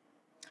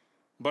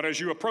 But as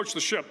you approach the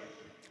ship,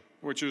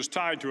 which is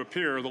tied to a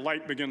pier, the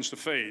light begins to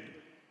fade.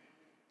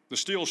 The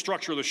steel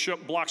structure of the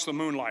ship blocks the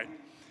moonlight.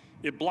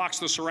 It blocks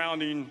the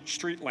surrounding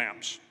street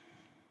lamps.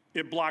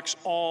 It blocks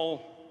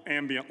all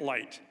ambient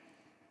light.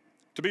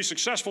 To be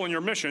successful in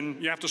your mission,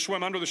 you have to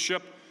swim under the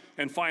ship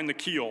and find the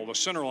keel, the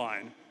center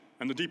line,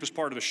 and the deepest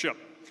part of the ship.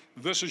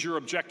 This is your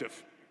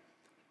objective.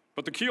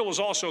 But the keel is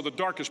also the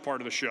darkest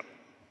part of the ship,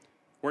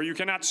 where you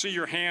cannot see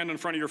your hand in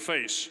front of your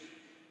face,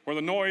 where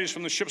the noise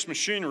from the ship's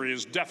machinery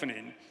is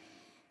deafening,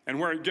 and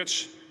where it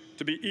gets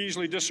to be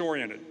easily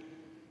disoriented,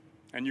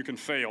 and you can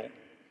fail.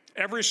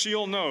 Every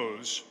SEAL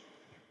knows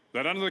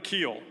that under the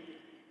keel,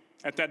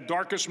 at that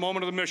darkest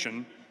moment of the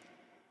mission,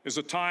 is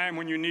a time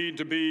when you need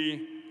to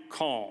be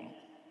calm,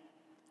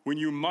 when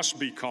you must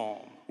be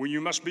calm, when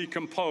you must be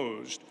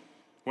composed,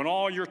 when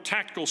all your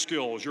tactical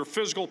skills, your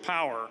physical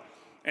power,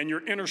 and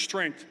your inner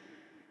strength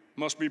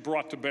must be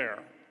brought to bear.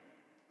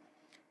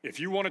 If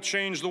you want to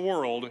change the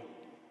world,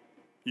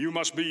 you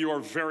must be your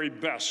very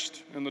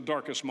best in the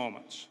darkest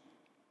moments.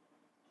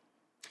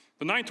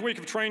 The 9th week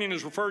of training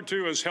is referred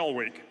to as Hell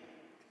Week.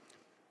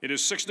 It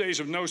is 6 days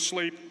of no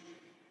sleep,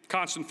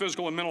 constant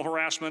physical and mental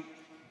harassment,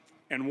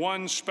 and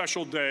one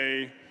special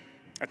day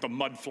at the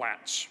Mud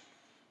Flats.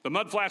 The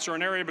Mud Flats are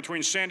an area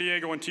between San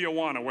Diego and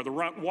Tijuana where the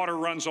water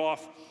runs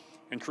off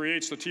and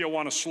creates the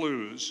Tijuana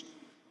Sloughs,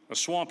 a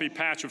swampy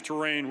patch of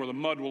terrain where the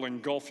mud will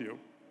engulf you.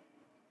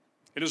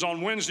 It is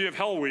on Wednesday of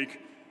Hell Week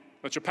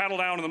that you paddle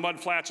down to the Mud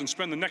Flats and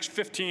spend the next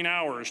 15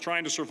 hours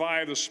trying to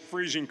survive this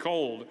freezing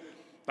cold,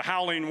 the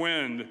howling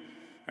wind,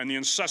 and the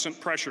incessant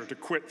pressure to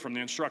quit from the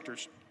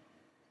instructors.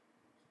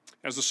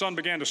 As the sun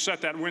began to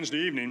set that Wednesday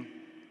evening,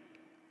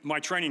 my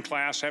training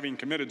class, having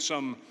committed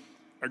some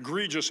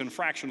egregious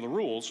infraction of the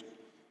rules,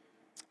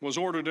 was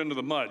ordered into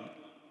the mud.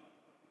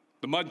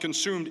 The mud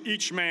consumed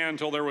each man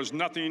till there was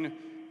nothing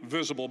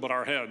visible but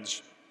our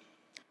heads.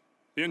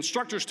 The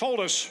instructors told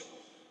us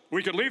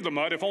we could leave the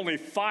mud if only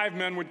 5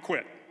 men would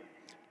quit.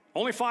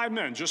 Only 5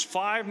 men, just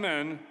 5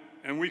 men,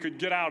 and we could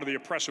get out of the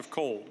oppressive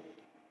cold.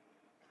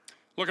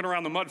 Looking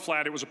around the mud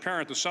flat, it was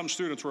apparent that some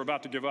students were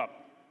about to give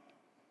up.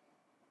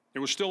 It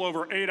was still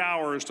over 8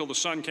 hours till the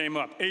sun came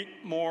up. 8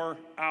 more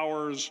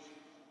hours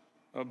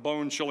of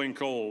bone-chilling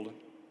cold.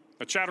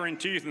 The chattering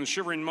teeth and the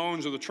shivering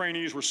moans of the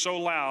trainees were so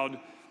loud,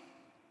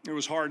 it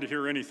was hard to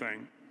hear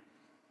anything.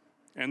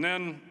 And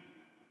then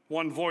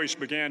one voice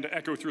began to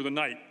echo through the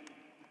night.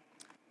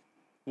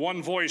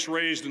 One voice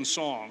raised in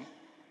song.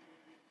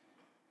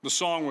 The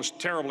song was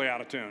terribly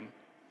out of tune,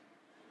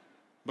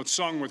 but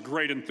sung with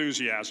great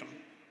enthusiasm.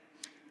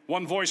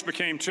 One voice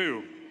became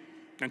 2,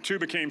 and 2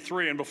 became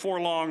 3, and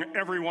before long,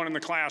 everyone in the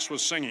class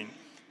was singing.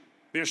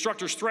 The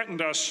instructors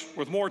threatened us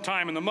with more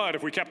time in the mud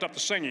if we kept up the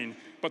singing,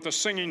 but the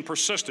singing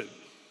persisted.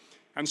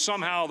 And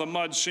somehow the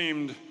mud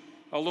seemed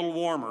a little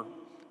warmer,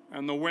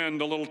 and the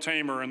wind a little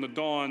tamer, and the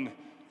dawn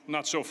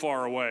not so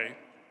far away.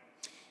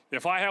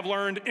 If I have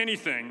learned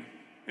anything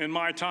in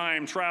my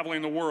time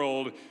traveling the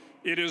world,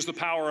 it is the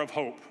power of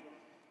hope.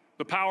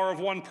 The power of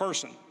one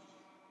person,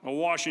 a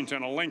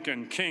Washington, a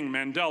Lincoln, King,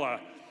 Mandela,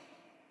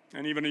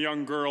 and even a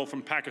young girl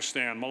from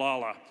Pakistan,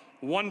 Malala.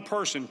 One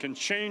person can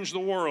change the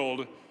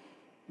world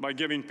by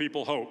giving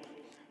people hope.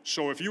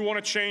 So if you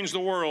want to change the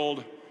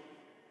world,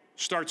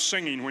 start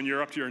singing when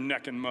you're up to your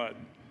neck in mud.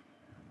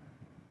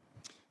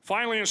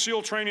 Finally, in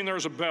SEAL training,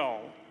 there's a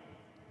bell.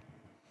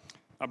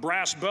 A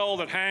brass bell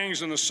that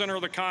hangs in the center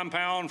of the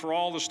compound for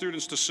all the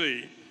students to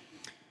see.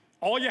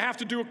 All you have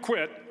to do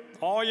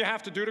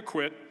to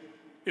quit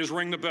is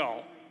ring the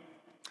bell.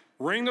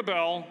 Ring the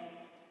bell,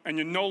 and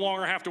you no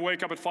longer have to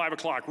wake up at 5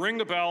 o'clock. Ring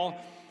the bell,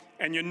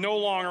 and you no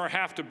longer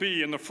have to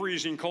be in the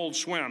freezing cold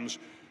swims.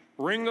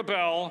 Ring the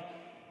bell,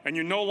 and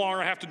you no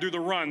longer have to do the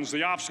runs,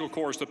 the obstacle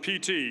course, the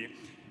PT,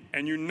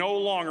 and you no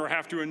longer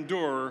have to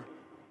endure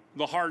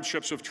the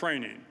hardships of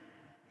training.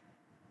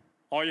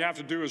 All you have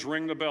to do is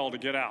ring the bell to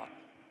get out.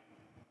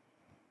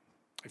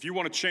 If you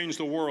want to change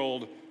the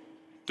world,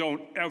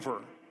 don't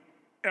ever,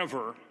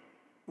 ever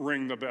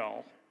ring the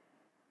bell.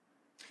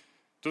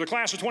 To the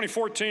class of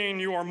 2014,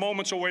 you are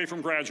moments away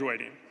from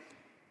graduating,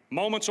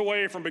 moments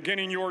away from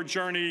beginning your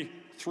journey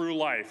through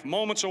life,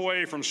 moments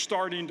away from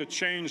starting to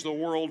change the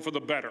world for the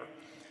better.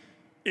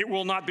 It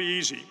will not be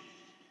easy,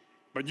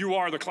 but you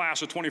are the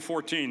class of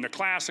 2014, the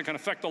class that can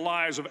affect the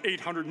lives of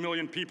 800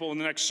 million people in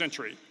the next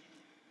century.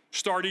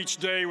 Start each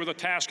day with a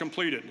task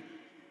completed.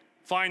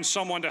 Find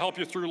someone to help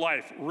you through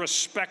life.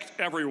 Respect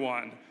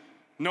everyone.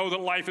 Know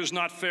that life is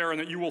not fair and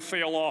that you will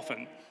fail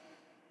often.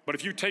 But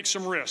if you take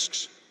some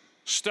risks,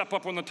 step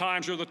up when the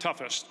times are the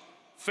toughest,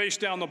 face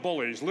down the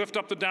bullies, lift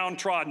up the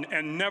downtrodden,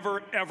 and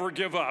never, ever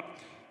give up.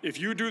 If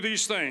you do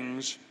these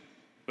things,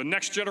 the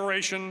next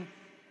generation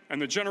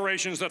and the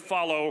generations that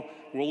follow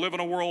will live in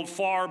a world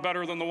far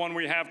better than the one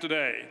we have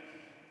today.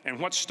 And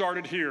what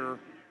started here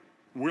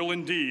will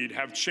indeed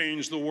have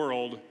changed the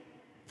world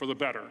for the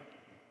better.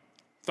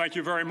 Thank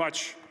you very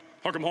much.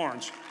 Hook 'em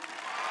horns.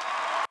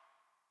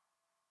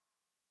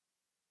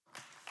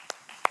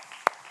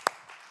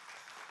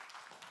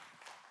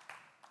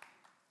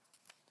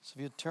 So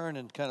if you turn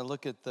and kind of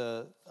look at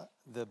the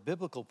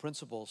biblical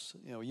principles,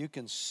 you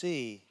can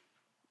see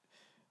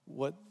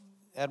what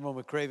Admiral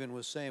McRaven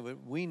was saying,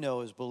 but we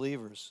know as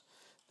believers,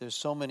 there's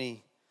so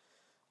many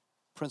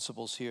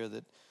principles here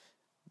that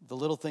the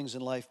little things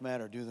in life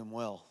matter, do them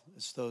well.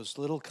 It's those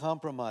little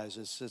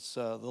compromises, it's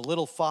the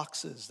little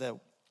foxes that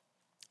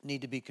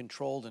need to be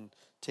controlled and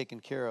taken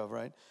care of,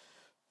 right?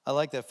 I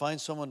like that. Find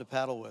someone to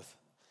paddle with.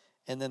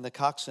 And then the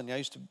coxswain, I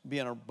used to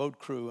be on a boat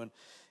crew, and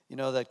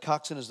that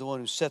coxswain is the one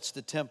who sets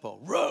the tempo.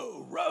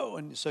 Row, row.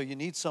 And so you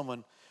need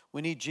someone.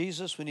 We need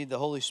Jesus. We need the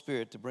Holy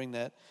Spirit to bring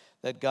that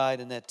guide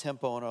and that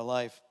tempo in our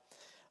life.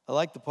 I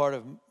like the part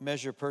of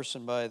measure a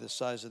person by the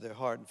size of their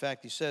heart. In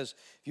fact, he says,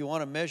 if you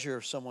want to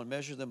measure someone,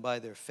 measure them by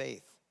their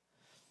faith,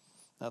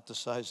 not the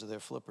size of their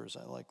flippers.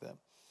 I like that.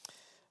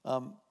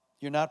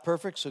 You're not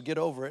perfect, so get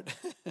over it.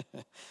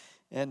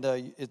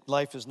 And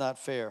life is not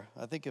fair.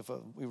 I think if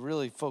we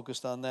really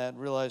focused on that and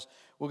realized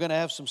we're going to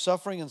have some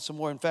suffering and some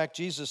more. In fact,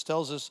 Jesus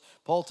tells us,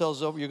 Paul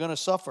tells us, you're going to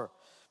suffer,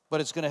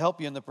 but it's going to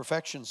help you in the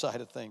perfection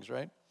side of things,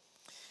 right?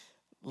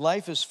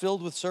 Life is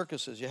filled with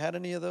circuses. You had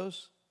any of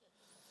those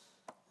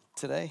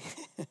today?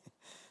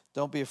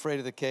 Don't be afraid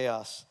of the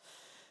chaos.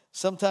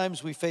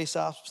 Sometimes we face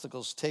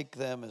obstacles. Take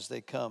them as they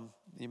come.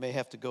 You may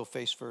have to go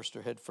face first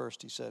or head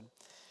first, he said.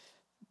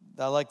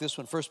 I like this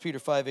one. 1 Peter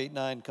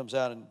 5:8-9 comes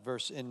out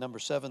in number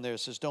 7 there. It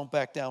says, don't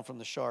back down from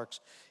the sharks.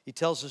 He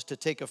tells us to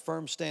take a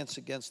firm stance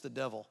against the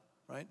devil,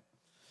 right?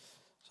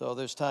 So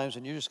there's times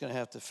when you're just going to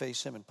have to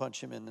face him and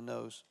punch him in the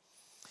nose.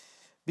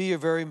 Be your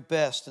very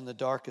best in the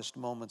darkest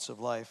moments of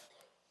life.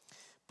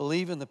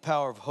 Believe in the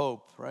power of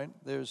hope, right?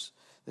 There's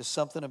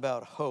something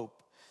about hope.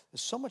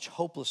 There's so much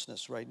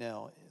hopelessness right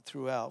now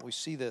throughout. We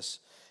see this,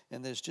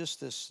 and there's just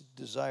this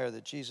desire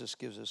that Jesus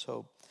gives us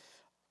hope.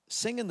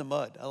 Sing in the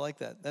mud. I like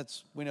that.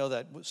 We know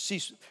that.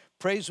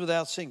 Praise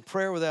without ceasing,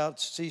 prayer without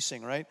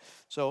ceasing, right?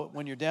 So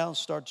when you're down,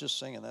 start just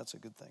singing. That's a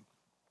good thing.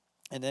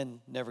 And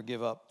then never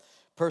give up.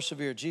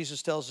 Persevere.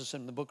 Jesus tells us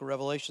in the book of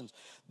Revelations,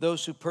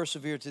 those who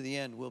persevere to the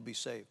end will be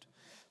saved.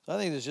 So I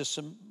think there's just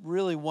some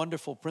really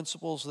wonderful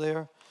principles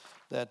there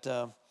that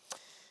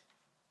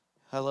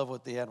I love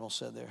what the Admiral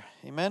said there.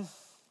 Amen?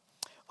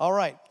 All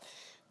right.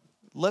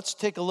 Let's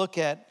take a look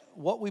at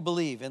what we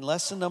believe in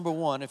lesson number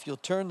 1. If you'll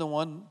turn the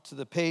one to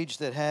the page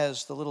that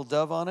has the little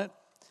dove on it,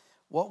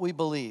 what we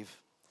believe,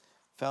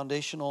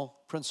 foundational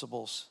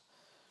principles.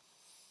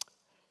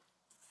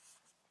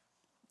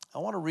 I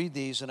want to read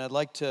these, and I'd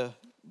like to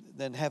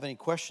then have any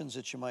questions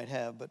that you might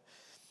have. But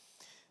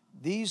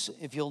these,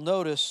 if you'll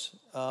notice,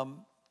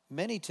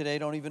 many today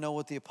don't even know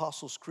what the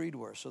Apostles' Creed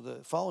were. So the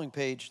following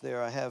page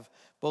there, I have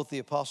both the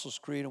Apostles'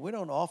 Creed, and we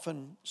don't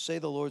often say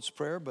the Lord's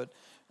Prayer, but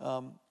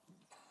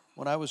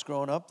when I was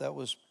growing up, that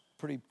was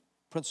pretty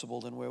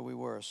principled in where we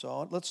were.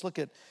 So let's look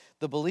at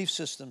the belief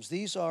systems.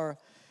 These are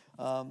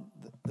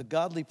the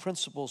godly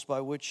principles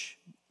by which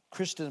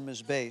Christendom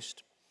is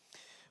based.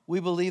 We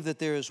believe that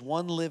there is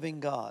one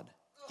living God,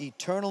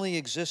 eternally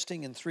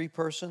existing in 3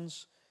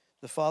 persons,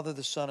 the Father,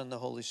 the Son, and the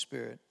Holy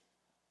Spirit.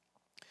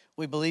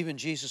 We believe in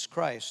Jesus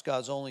Christ,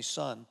 God's only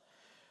Son.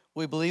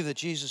 We believe that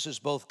Jesus is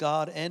both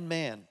God and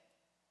man.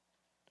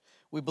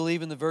 We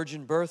believe in the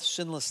virgin birth,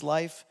 sinless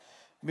life,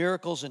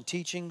 miracles and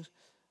teachings,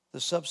 the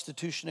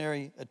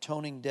substitutionary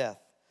atoning death,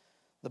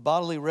 the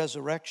bodily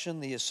resurrection,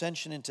 the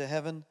ascension into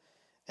heaven,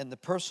 and the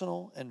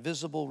personal and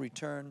visible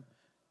return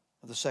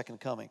of the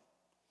second coming.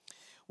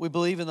 We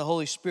believe in the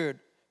Holy Spirit,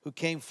 who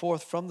came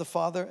forth from the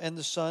Father and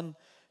the Son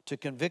to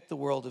convict the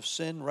world of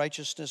sin,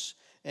 righteousness,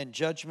 and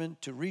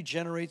judgment, to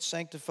regenerate,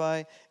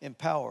 sanctify,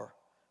 empower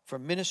for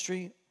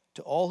ministry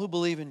to all who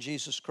believe in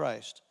Jesus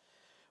Christ.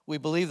 We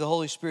believe the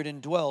Holy Spirit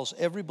indwells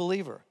every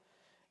believer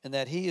and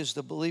that he is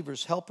the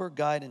believer's helper,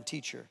 guide, and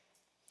teacher.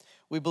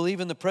 We believe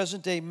in the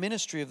present-day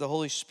ministry of the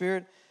Holy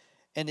Spirit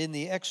and in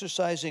the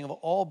exercising of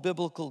all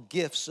biblical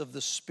gifts of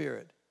the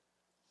Spirit.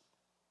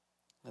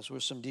 That's where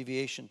some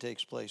deviation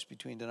takes place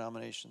between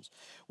denominations.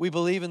 We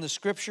believe in the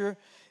Scripture,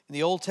 in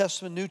the Old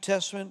Testament, New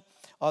Testament,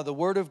 are the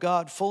Word of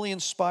God, fully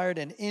inspired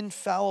and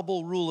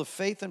infallible rule of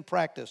faith and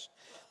practice,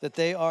 that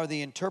they are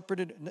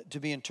to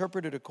be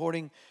interpreted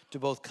according to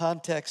both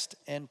context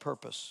and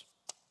purpose.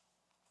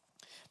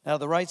 Now,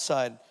 the right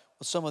side,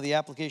 with some of the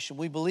application,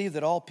 we believe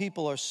that all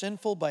people are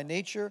sinful by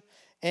nature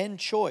and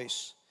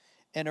choice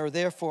and are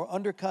therefore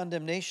under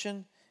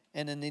condemnation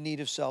and in the need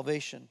of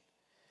salvation.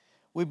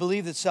 We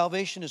believe that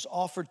salvation is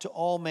offered to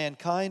all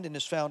mankind and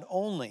is found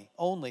only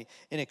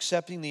in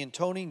accepting the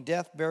atoning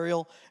death,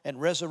 burial, and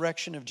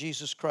resurrection of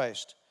Jesus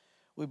Christ.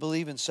 We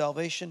believe in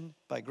salvation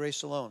by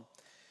grace alone.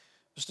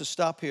 Just to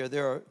stop here,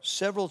 there are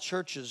several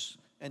churches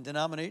and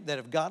denominations that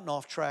have gotten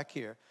off track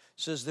here. It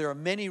says there are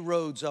many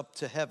roads up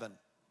to heaven,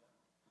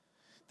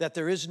 that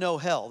there is no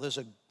hell.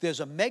 There's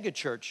a mega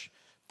church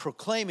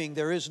proclaiming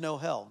there is no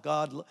hell.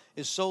 God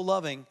is so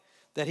loving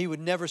that he would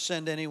never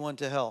send anyone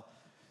to hell.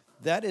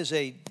 That is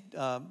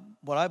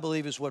what I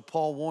believe is what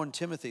Paul warned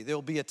Timothy. There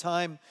will be a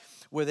time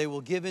where they will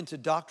give into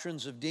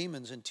doctrines of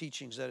demons and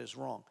teachings that is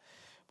wrong.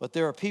 But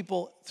there are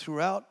people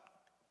throughout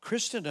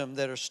Christendom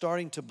that are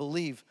starting to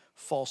believe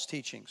false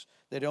teachings.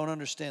 They don't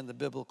understand the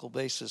biblical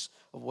basis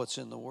of what's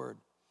in the Word.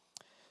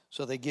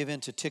 So they give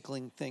in to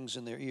tickling things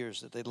in their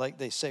ears that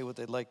they say what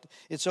they'd like.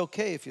 It's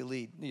okay if you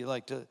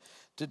like to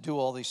do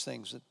all these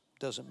things. It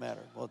doesn't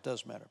matter. Well, it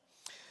does matter.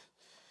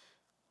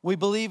 We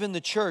believe in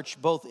the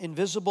church, both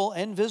invisible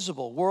and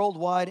visible,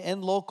 worldwide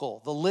and local,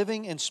 the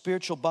living and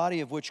spiritual body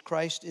of which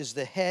Christ is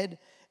the head,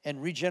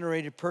 and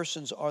regenerated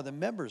persons are the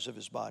members of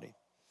his body.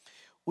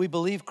 We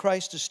believe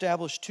Christ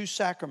established 2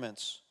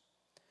 sacraments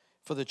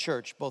for the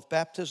church, both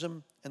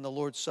baptism and the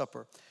Lord's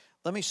Supper.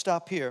 Let me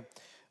stop here.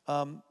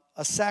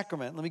 A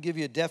sacrament, let me give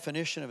you a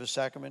definition of a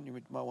sacrament. You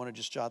might want to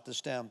just jot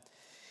this down.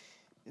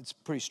 It's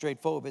pretty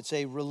straightforward. It's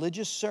a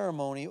religious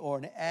ceremony or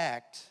an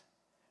act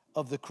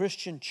of the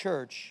Christian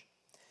church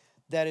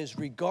that is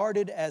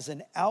regarded as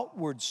an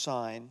outward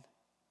sign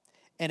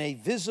and a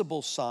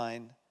visible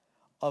sign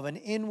of an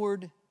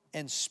inward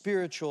and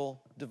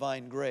spiritual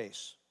divine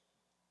grace.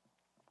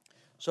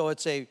 So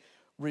it's a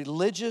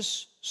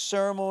religious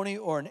ceremony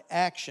or an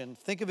action.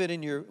 Think of it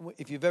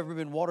if you've ever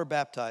been water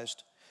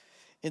baptized.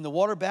 In the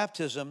water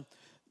baptism,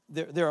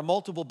 there are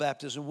multiple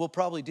baptisms we'll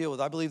probably deal with.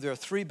 I believe there are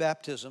 3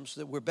 baptisms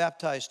that we're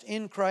baptized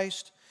in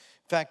Christ.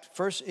 In fact,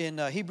 first in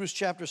Hebrews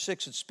chapter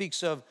 6, it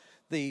speaks of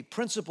the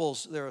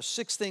principles. There are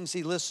 6 things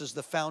he lists as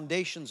the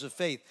foundations of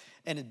faith.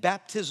 And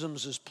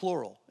baptisms is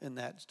plural in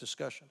that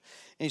discussion.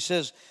 And he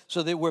says,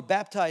 so that we're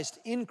baptized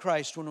in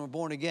Christ when we're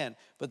born again.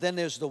 But then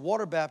there's the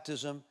water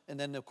baptism, and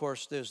then, of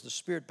course, there's the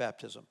Spirit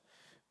baptism,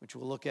 which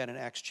we'll look at in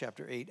Acts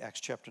chapter 8,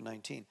 Acts chapter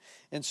 19.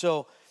 And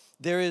so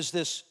there is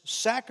this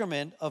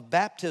sacrament of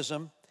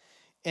baptism,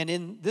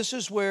 and this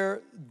is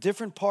where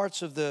different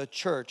parts of the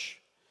church,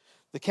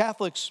 the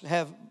Catholics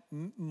have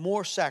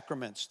more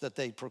sacraments that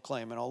they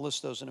proclaim, and I'll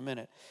list those in a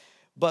minute.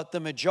 But the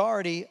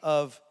majority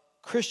of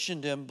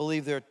Christendom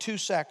believe there are two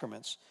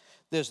sacraments.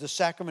 There's the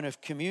sacrament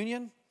of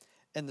communion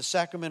and the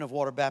sacrament of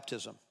water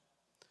baptism.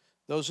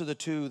 Those are the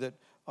two that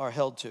are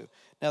held to.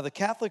 Now, the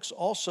Catholics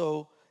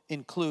also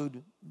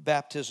include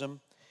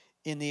baptism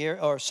in the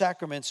or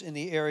sacraments in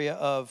the area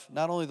of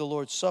not only the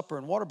Lord's Supper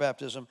and water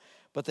baptism,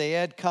 but they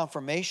add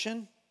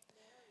confirmation,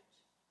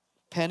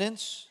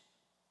 penance,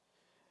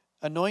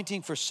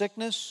 anointing for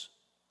sickness,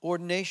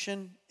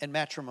 ordination, and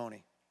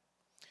matrimony.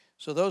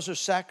 So those are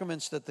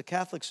sacraments that the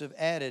Catholics have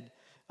added,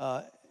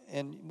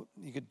 and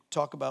you could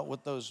talk about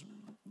what those.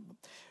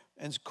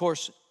 And of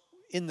course,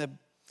 in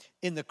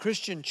the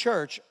Christian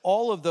church,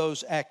 all of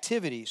those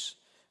activities,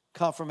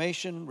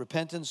 confirmation,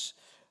 repentance,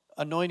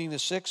 anointing the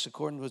sick,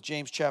 according with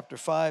James chapter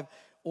 5,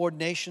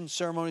 ordination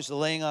ceremonies, the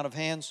laying on of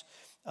hands,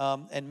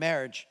 and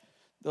marriage,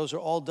 those are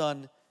all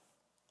done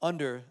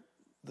under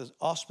the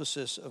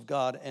auspices of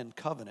God and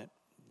covenant.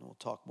 We'll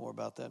talk more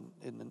about that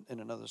in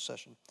another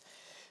session.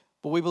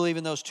 But we believe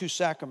in those two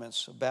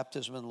sacraments of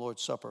baptism and the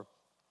Lord's Supper.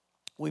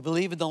 We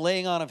believe in the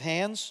laying on of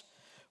hands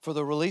for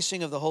the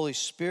releasing of the Holy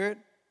Spirit.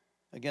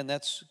 Again,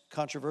 that's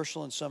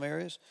controversial in some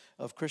areas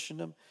of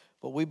Christendom,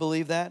 but we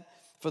believe that.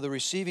 For the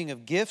receiving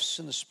of gifts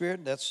in the Spirit,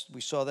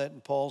 we saw that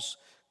in Paul's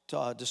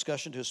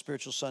discussion to his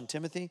spiritual son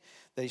Timothy,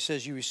 that he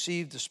says you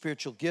received the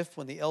spiritual gift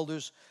when the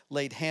elders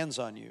laid hands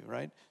on you,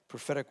 right?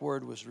 Prophetic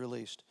word was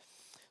released.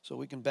 So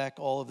we can back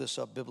all of this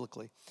up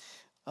biblically.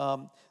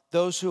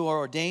 Those who are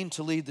ordained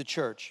to lead the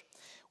church.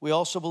 We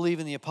also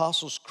believe in the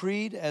Apostles'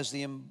 Creed as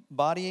the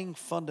embodying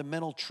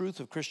fundamental truth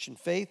of Christian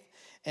faith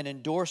and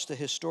endorse the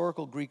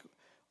historical Greek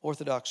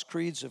Orthodox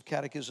creeds of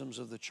catechisms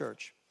of the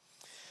church.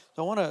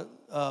 So I want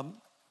to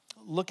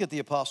look at the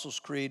Apostles'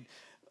 Creed.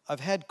 I've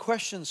had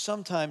questions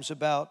sometimes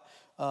about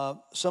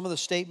some of the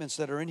statements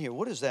that are in here.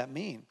 What does that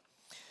mean?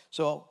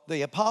 So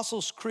the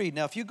Apostles' Creed,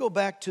 now if you go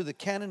back to the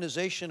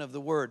canonization of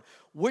the word,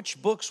 which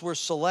books were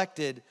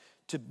selected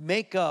to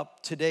make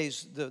up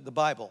today's the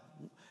Bible?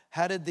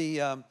 How did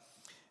the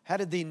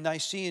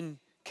Nicene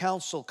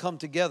Council come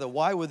together?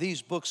 Why were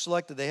these books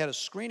selected? They had a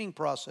screening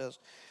process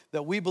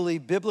that we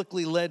believe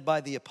biblically led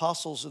by the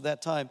apostles of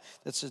that time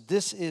that says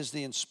this is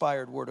the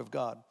inspired word of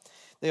God.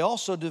 They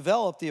also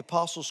developed the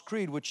Apostles'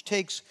 Creed, which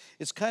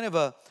it's kind of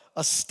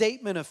a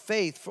statement of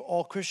faith for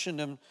all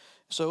Christendom.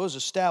 So it was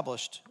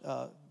established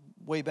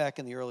way back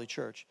in the early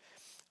church.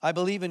 I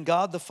believe in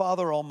God the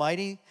Father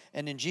Almighty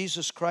and in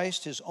Jesus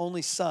Christ, his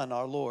only Son,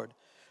 our Lord,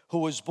 who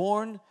was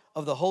born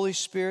of the Holy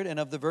Spirit and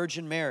of the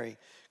Virgin Mary,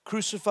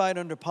 crucified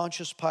under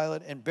Pontius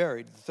Pilate and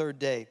buried the third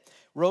day,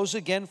 rose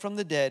again from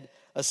the dead,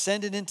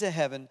 ascended into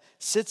heaven,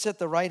 sits at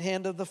the right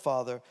hand of the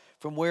Father,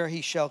 from where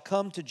he shall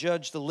come to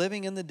judge the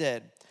living and the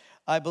dead.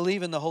 I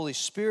believe in the Holy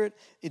Spirit,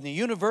 in the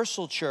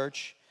universal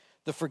church,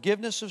 the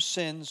forgiveness of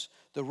sins,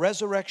 the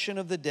resurrection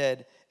of the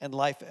dead, and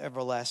life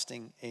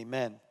everlasting.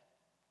 Amen.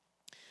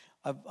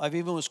 I've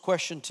even was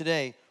questioned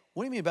today,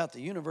 what do you mean about the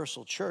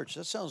universal church?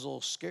 That sounds a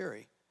little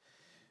scary.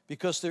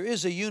 Because there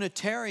is a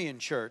Unitarian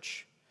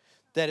church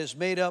that is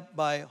made up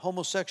by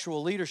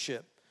homosexual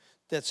leadership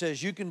that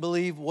says you can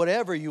believe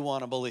whatever you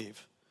want to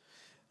believe.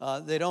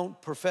 They don't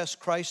profess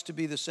Christ to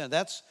be the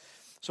center.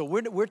 So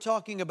we're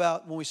talking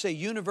about, when we say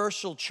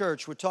universal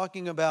church, we're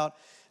talking about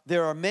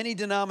there are many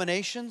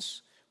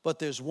denominations, but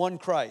there's one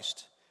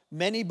Christ.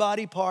 Many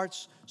body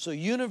parts, so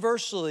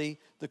universally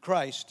the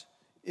Christ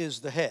is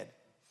the head.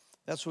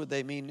 That's what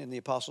they mean in the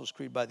Apostles'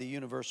 Creed by the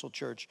universal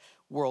church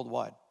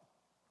worldwide.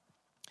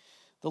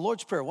 The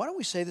Lord's Prayer, why don't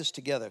we say this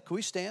together? Can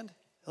we stand?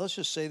 Let's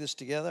just say this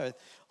together.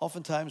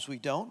 Oftentimes we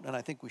don't, and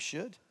I think we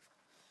should.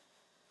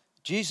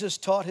 Jesus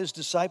taught his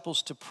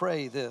disciples to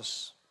pray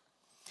this.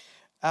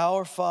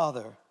 Our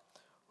Father,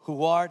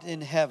 who art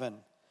in heaven,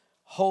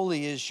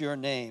 holy is your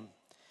name.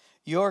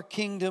 Your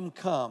kingdom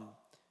come,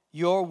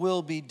 your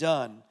will be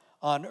done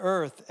on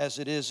earth as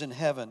it is in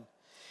heaven.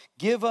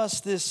 Give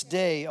us this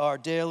day our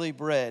daily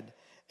bread,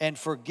 and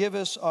forgive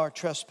us our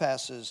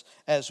trespasses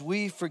as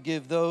we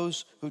forgive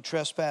those who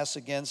trespass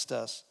against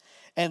us.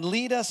 And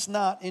lead us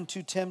not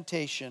into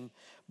temptation,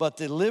 but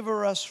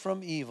deliver us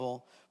from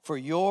evil. For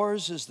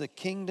yours is the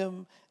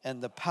kingdom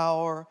and the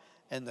power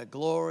and the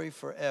glory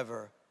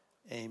forever.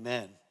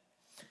 Amen.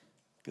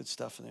 Good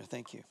stuff in there.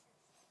 Thank you.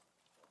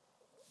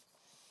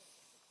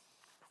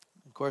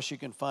 Of course, you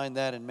can find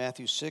that in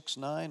Matthew 6,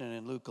 9, and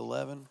in Luke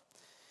 11.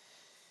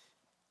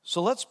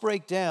 So let's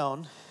break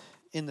down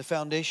in the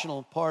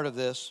foundational part of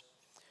this.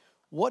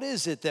 What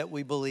is it that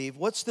we believe?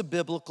 What's the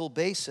biblical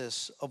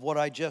basis of what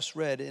I just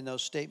read in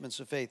those statements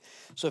of faith?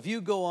 So if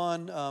you go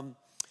on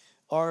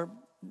our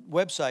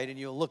website and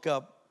you'll look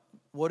up,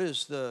 what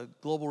does the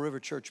Global River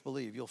Church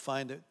believe? You'll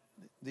find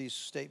these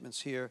statements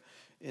here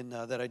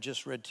that I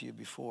just read to you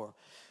before.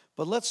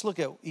 But let's look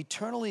at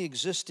eternally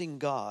existing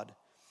God.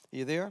 Are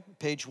you there?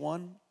 Page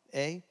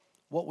 1A,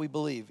 what we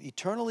believe.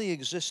 Eternally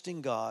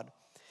existing God,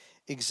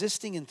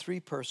 existing in three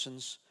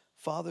persons,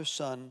 Father,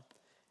 Son,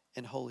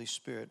 and Holy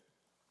Spirit.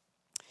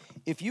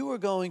 If you were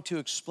going to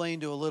explain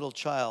to a little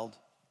child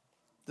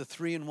the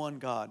three-in-one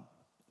God,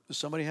 does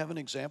somebody have an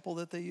example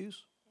that they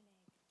use?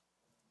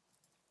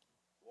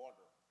 Water.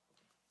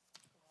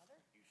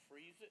 You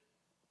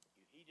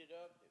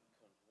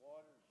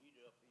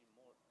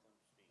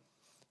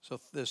So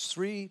there's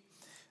three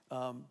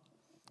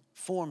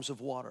forms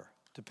of water,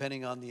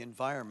 depending on the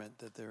environment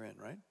that they're in,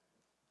 right?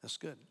 That's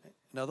good.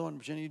 Another one,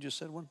 Virginia, you just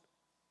said one?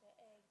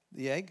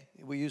 The egg.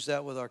 We use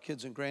that with our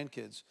kids and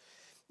grandkids.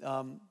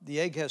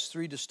 The egg has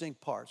three distinct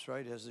parts,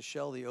 right? It has the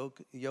shell, the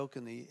yolk,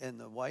 and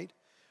the white.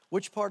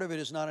 Which part of it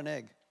is not an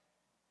egg?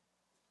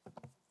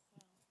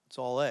 It's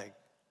all egg.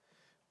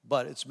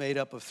 But it's made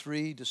up of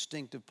three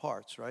distinctive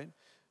parts, right?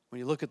 When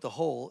you look at the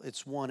whole,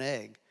 it's one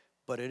egg,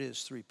 but it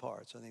is three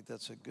parts. I think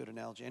that's a good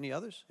analogy. Any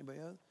others? Anybody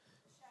else?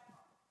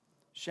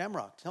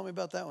 Shamrock. Tell me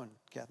about that one,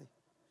 Kathy.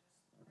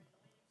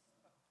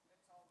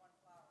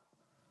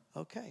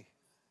 Okay,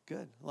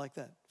 good. I like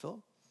that.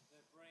 Philip?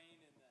 The brain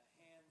and the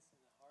hands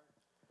and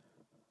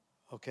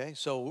the heart. Okay,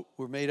 so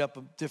we're made up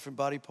of different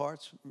body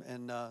parts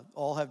and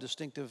all have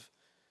distinctive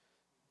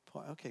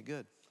parts. Okay,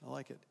 good. I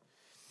like it.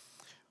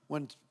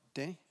 When,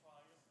 Danny?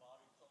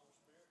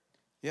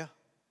 Yeah.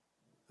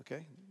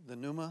 Okay. The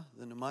pneuma,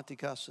 the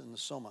pneumaticas, and the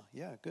soma.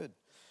 Yeah, good.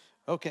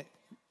 Okay.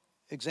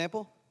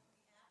 Example?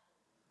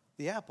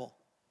 The apple.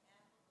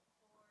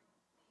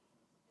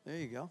 There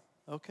you go.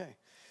 Okay.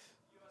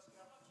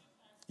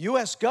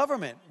 U.S.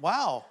 government.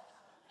 Wow.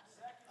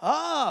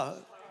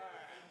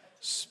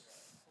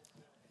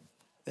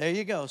 There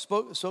you go.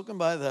 Spoken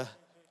by the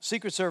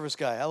Secret Service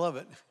guy. I love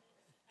it. I guess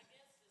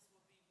this would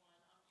be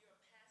one. Your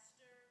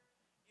pastor,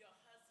 your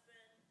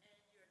husband,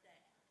 and your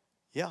dad.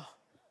 Yeah.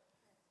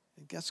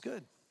 That's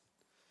good.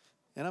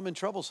 And I'm in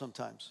trouble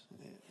sometimes.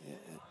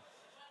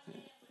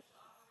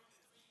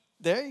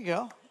 There you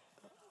go.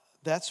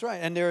 That's right.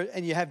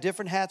 And you have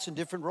different hats and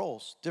different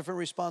roles, different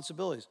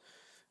responsibilities.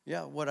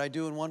 Yeah, what I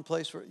do in one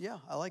place.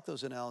 I like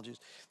those analogies.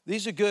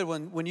 These are good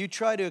when you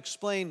try to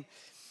explain.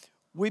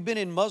 We've been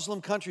in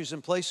Muslim countries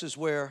and places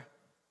where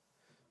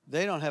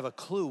they don't have a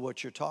clue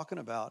what you're talking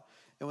about.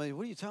 And what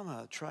are you talking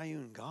about? A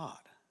triune God.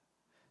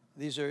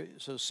 These are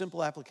so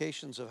simple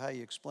applications of how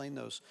you explain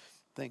those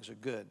things are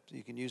good.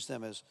 You can use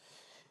them as,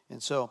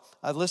 and so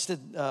I've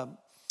listed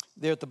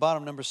there at the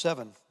bottom, number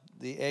 7,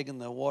 the egg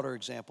and the water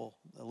example,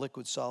 the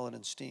liquid, solid,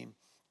 and steam.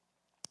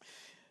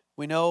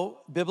 We know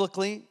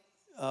biblically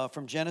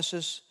from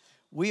Genesis,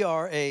 we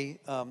are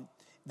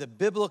the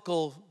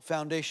biblical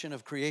foundation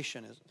of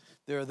creation.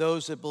 There are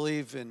those that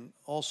believe in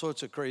all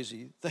sorts of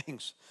crazy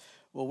things.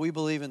 Well, we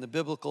believe in the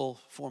biblical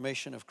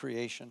formation of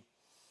creation.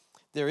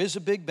 There is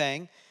a Big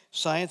Bang.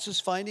 Science is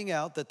finding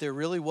out that there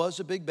really was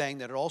a Big Bang,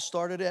 that it all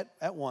started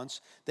at once.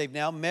 They've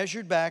now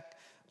measured back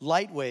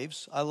light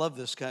waves. I love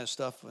this kind of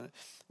stuff.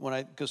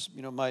 Because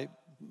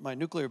my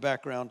nuclear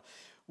background,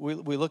 we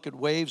look at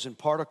waves and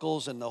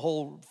particles and the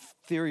whole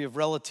theory of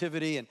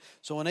relativity. And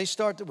so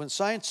when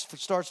science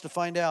starts to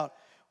find out,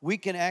 we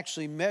can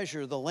actually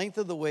measure the length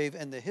of the wave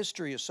and the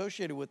history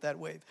associated with that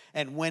wave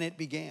and when it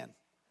began.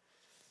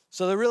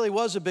 So there really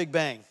was a Big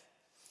Bang.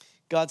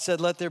 God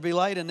said, let there be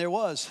light, and there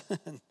was.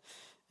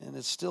 And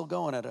it's still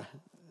going at a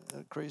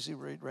crazy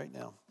rate right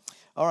now.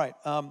 All right.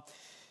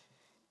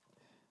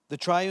 The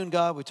triune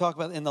God, we talk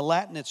about in the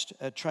Latin, it's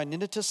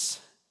Trinitatis,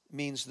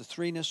 means the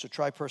threeness or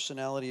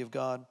tripersonality of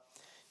God.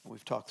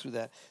 We've talked through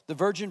that. The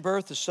virgin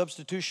birth, the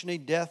substitutionary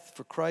death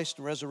for Christ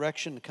and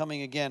resurrection and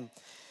coming again.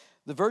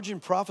 The virgin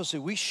prophecy,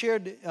 we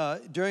shared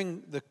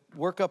during the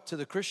work up to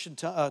the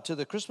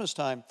Christmas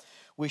time,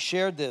 we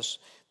shared this,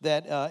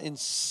 that in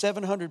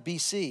 700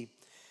 BC,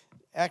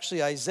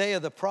 actually Isaiah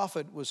the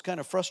prophet was kind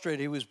of frustrated.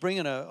 He was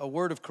bringing a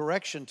word of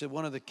correction to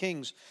one of the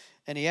kings,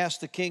 and he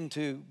asked the king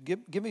to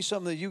give me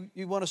something that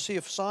you want to see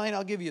a sign?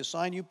 I'll give you a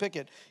sign, you pick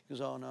it. He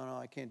goes, oh, no,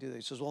 I can't do that.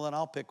 He says, well, then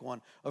I'll pick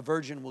one. A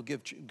virgin will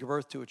give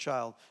birth to a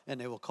child, and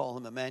they will call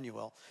him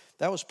Emmanuel.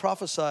 That was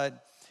prophesied,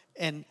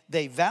 and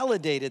they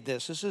validated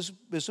this. This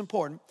is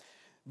important.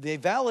 They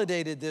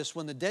validated this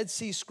when the Dead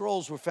Sea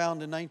Scrolls were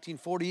found in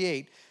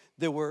 1948.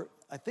 There were,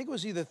 I think it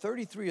was either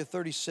 33 or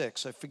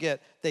 36, I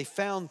forget. They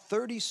found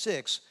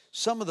 36,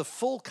 some of the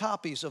full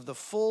copies of the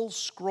full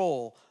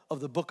scroll of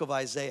the book of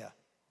Isaiah.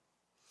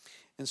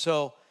 And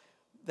so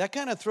that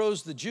kind of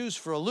throws the Jews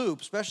for a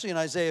loop, especially in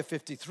Isaiah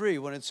 53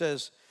 when it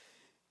says,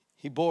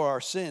 he bore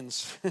our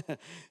sins.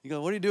 You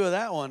go, what do you do with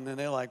that one? And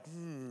they're like,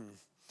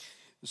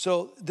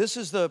 So this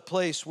is the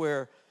place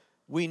where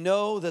we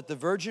know that the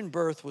virgin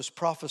birth was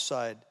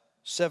prophesied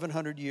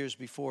 700 years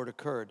before it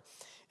occurred.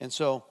 And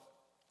so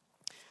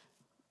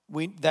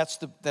that's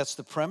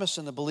the premise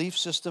and the belief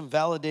system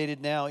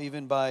validated now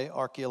even by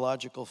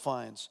archaeological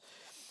finds.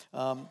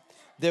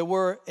 There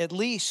were at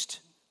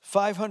least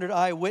 500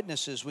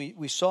 eyewitnesses.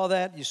 We saw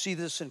that. You see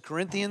this in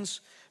Corinthians.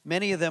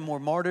 Many of them were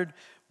martyred,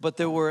 but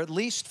there were at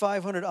least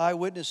 500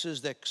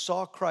 eyewitnesses that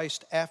saw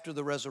Christ after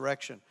the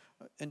resurrection.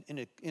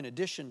 In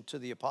addition to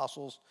the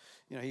apostles,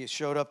 he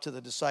showed up to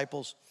the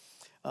disciples,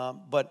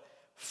 but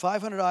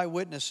 500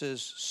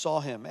 eyewitnesses saw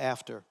him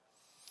after.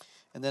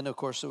 And then, of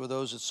course, there were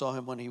those that saw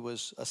him when he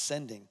was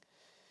ascending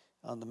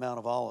on the Mount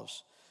of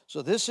Olives.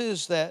 So this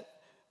is that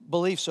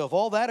belief. So if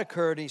all that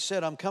occurred, he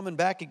said, I'm coming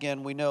back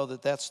again, we know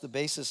that that's the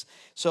basis.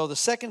 So the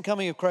second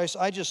coming of Christ,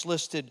 I just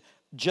listed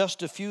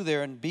just a few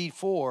there in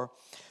B4.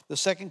 The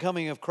second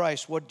coming of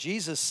Christ, what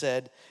Jesus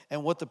said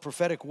and what the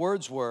prophetic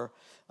words were.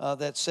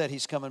 that said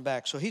he's coming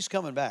back. So he's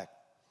coming back.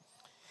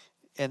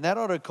 And that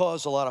ought to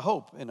cause a lot of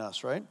hope in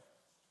us, right?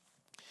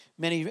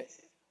 Pastor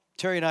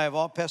Terry and I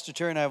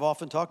have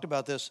often talked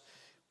about this.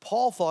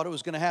 Paul thought it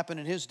was going to happen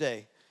in his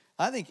day.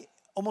 I think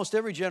almost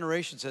every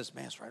generation says,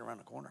 man, it's right around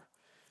the corner,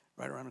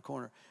 right around the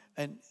corner.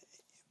 And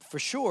for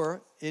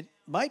sure, it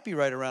might be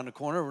right around the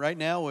corner right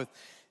now with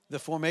the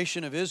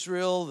formation of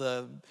Israel,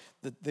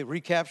 the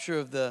recapture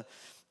of the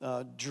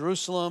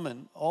Jerusalem,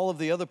 and all of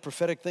the other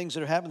prophetic things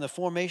that are happening, the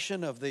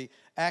formation of the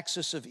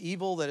axis of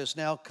evil that has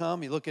now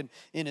come. You look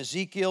in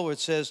Ezekiel where it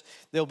says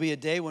there'll be a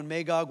day when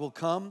Magog will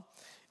come,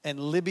 and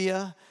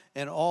Libya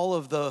and all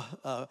of the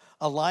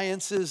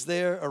alliances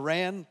there,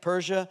 Iran,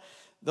 Persia,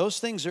 those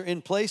things are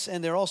in place,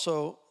 and they're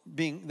also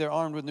they're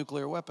armed with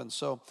nuclear weapons.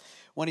 So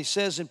when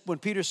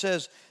Peter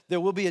says there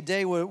will be a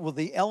day where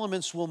the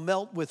elements will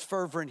melt with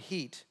fervent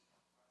heat,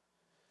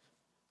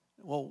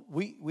 well,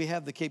 we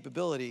have the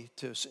capability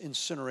to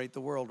incinerate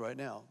the world right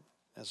now.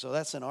 And so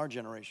that's in our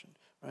generation,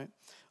 right?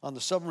 On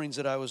the submarines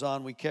that I was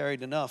on, we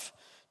carried enough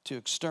to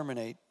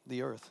exterminate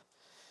the earth.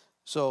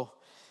 So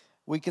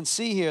we can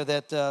see here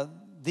that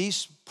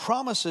these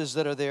promises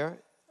that are there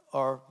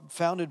are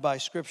founded by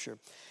Scripture.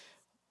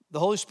 The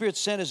Holy Spirit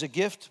sent as a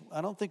gift.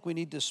 I don't think we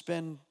need to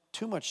spend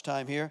too much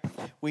time here.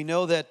 We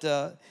know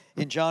that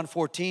in John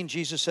 14,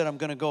 Jesus said, I'm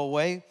going to go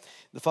away.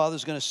 The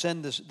Father's going to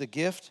send the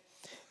gift.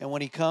 And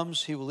when he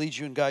comes, he will lead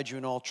you and guide you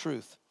in all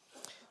truth.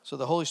 So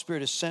the Holy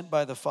Spirit is sent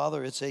by the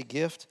Father. It's a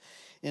gift.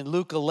 In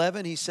Luke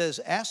 11, he says,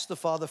 ask the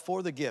Father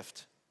for the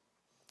gift.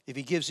 If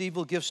he gives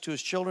evil gifts to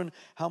his children,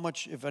 how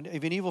much, if an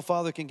evil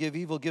father can give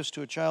evil gifts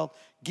to a child,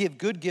 give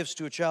good gifts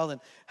to a child, and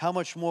how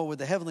much more would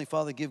the Heavenly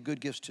Father give good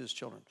gifts to his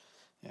children?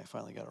 Yeah, I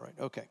finally got it right.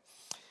 Okay.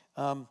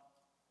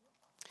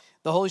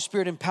 The Holy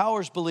Spirit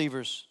empowers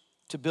believers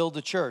to build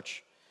the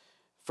church.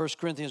 1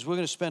 Corinthians, we're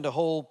going to spend a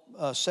whole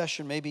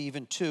session, maybe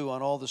even two,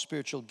 on all the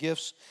spiritual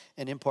gifts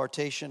and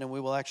impartation, and we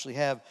will actually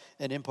have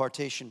an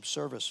impartation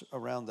service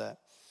around that.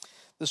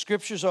 The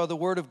Scriptures are the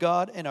Word of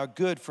God and are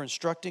good for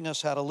instructing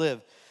us how to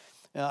live.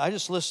 Now, I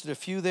just listed a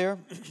few there.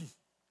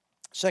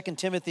 2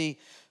 Timothy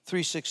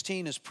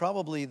 3:16 is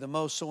probably the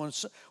most. So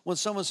when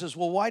someone says,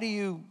 well, why do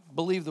you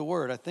believe the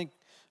Word? I think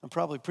I'm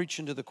probably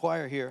preaching to the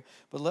choir here,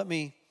 but let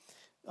me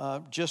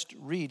just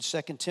read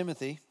 2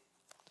 Timothy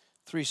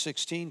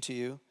 3:16 to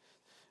you.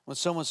 When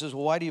someone says,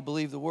 well, why do you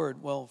believe the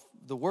Word? Well,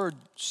 the Word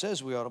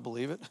says we ought to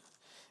believe it.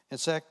 In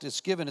fact,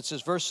 it's given. It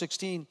says verse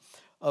 16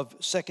 of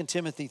 2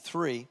 Timothy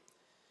 3.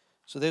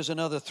 So there's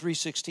another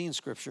 3:16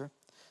 scripture.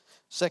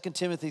 2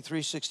 Timothy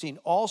 3:16.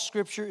 All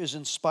Scripture is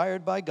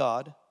inspired by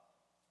God.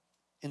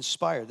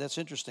 Inspired. That's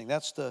interesting.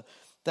 That's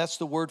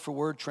the word for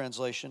word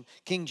translation.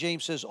 King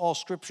James says all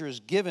Scripture is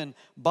given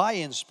by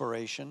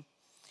inspiration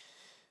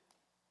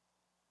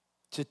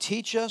to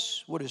teach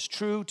us what is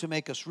true, to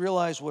make us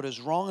realize what is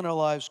wrong in our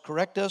lives,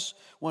 correct us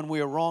when we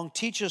are wrong,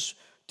 teach us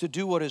to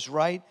do what is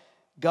right.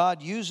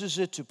 God uses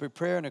it to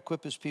prepare and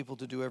equip his people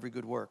to do every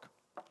good work.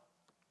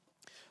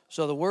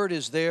 So the word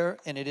is there,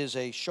 and it is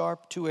a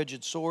sharp,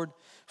 two-edged sword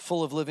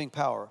full of living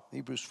power.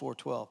 Hebrews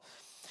 4:12.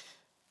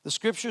 The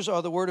Scriptures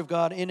are the word of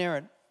God,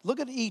 inerrant. Look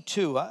at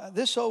E2.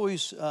 This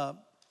always,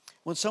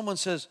 when someone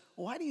says,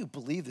 why do you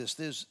believe this?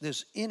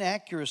 There's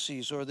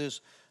inaccuracies or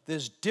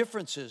there's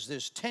differences,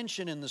 there's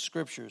tension in the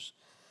Scriptures.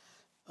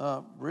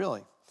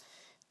 Really.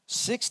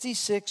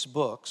 66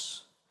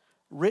 books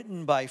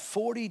written by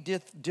 40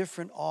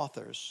 different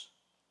authors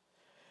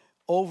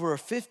over a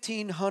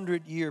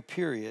 1,500-year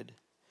period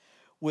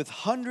with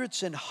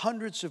hundreds and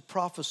hundreds of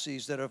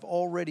prophecies that have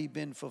already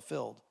been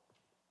fulfilled.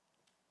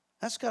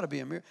 That's got to be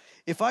a miracle.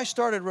 If I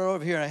started right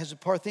over here and I had a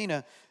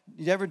Parthena,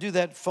 you ever do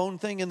that phone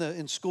thing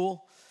in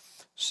school?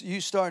 So you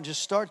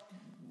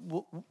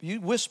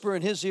you whisper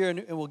in his ear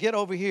and we'll get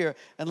over here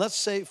and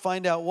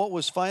find out what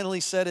was finally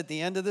said at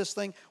the end of this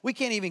thing. We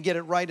can't even get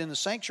it right in the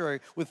sanctuary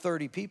with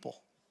 30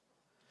 people.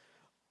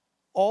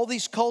 All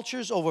these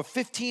cultures over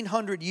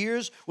 1,500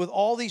 years with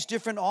all these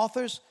different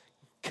authors,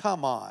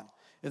 come on.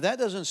 If that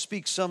doesn't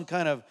speak some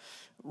kind of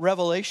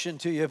revelation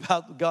to you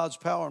about God's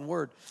power and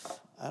word,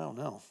 I don't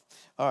know.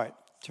 All right,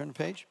 turn the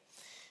page.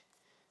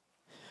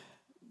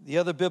 The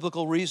other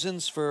biblical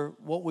reasons for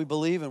what we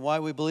believe and why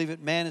we believe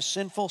it. Man is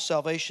sinful.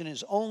 Salvation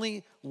is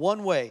only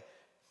one way.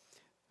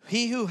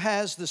 He who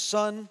has the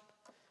Son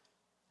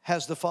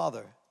has the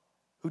Father.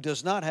 Who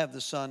does not have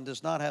the Son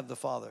does not have the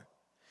Father.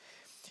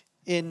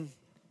 In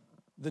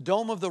the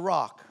Dome of the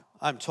Rock,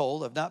 I'm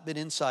told, I've not been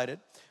inside it,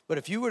 but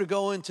if you were to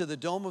go into the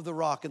Dome of the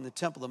Rock in the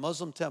temple, the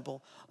Muslim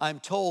temple, I'm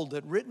told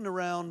that written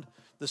around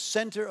the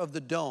center of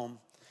the dome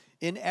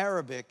in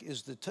Arabic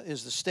is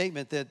the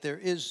statement that there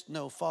is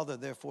no Father,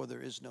 therefore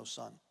there is no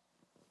Son.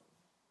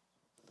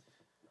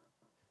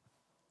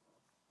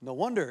 No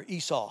wonder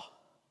Esau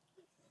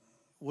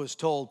was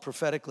told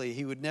prophetically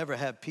he would never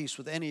have peace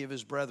with any of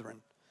his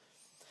brethren.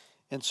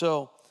 And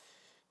so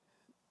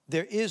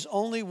there is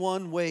only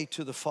one way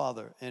to the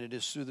Father, and it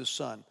is through the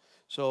Son.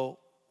 So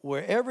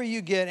wherever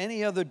you get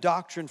any other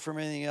doctrine from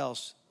anything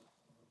else,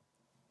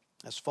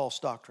 that's false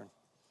doctrine.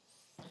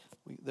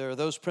 There are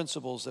those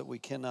principles that we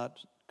cannot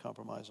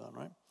compromise on,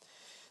 right?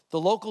 The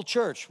local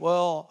church.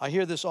 Well, I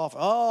hear this often.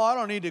 Oh, I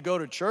don't need to go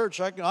to church.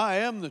 I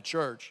am the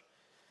church.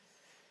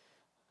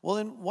 Well,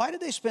 then why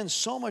did they spend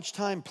so much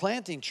time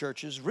planting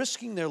churches,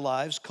 risking their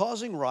lives,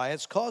 causing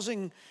riots,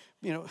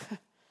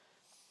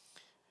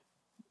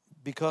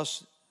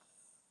 because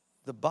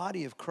the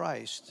body of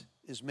Christ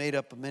is made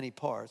up of many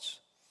parts,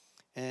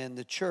 and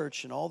the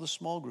church and all the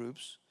small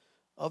groups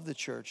of the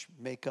church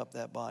make up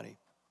that body.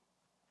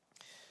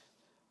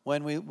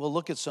 We'll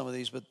look at some of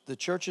these, but the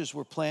churches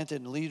were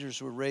planted and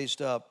leaders were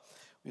raised up.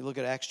 We look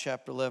at Acts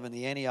chapter 11,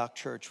 the Antioch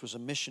church was a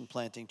mission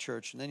planting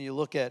church. And then you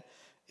look at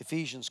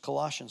Ephesians,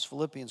 Colossians,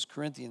 Philippians,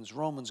 Corinthians,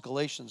 Romans,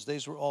 Galatians.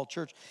 These were all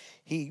church.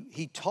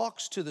 He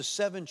talks to the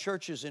 7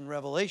 churches in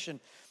Revelation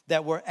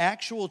that were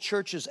actual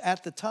churches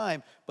at the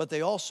time, but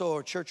they also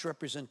are church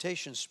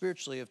representations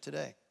spiritually of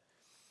today.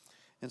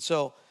 And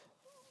so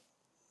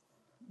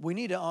we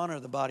need to honor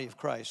the body of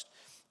Christ.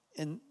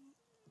 And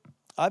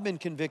I've been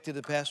convicted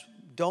in the past,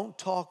 don't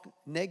talk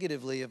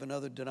negatively of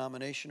another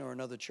denomination or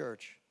another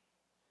church.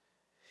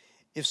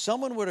 If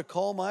someone were to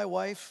call my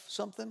wife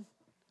something,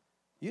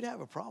 you'd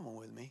have a problem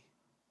with me.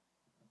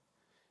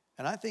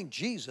 And I think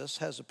Jesus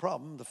has a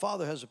problem, the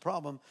Father has a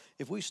problem,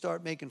 if we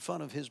start making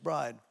fun of his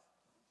bride.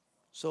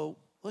 So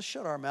let's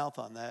shut our mouth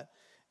on that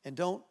and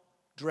don't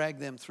drag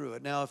them through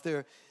it. Now, if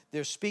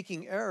they're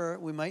speaking error,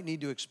 we might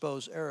need to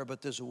expose error,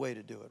 but there's a way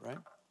to do it, right?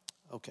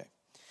 Okay.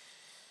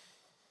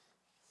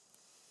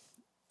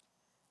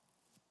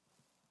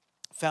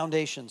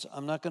 Foundations.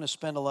 I'm not going to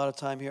spend a lot of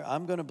time here.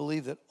 I'm going to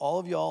believe that all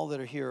of y'all that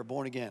are here are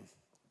born again.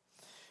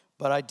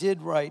 But I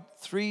did write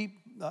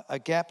I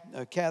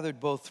gathered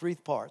both 3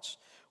 parts.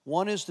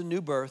 One is the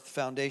new birth,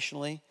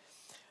 foundationally.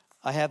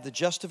 I have the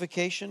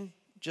justification,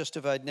 just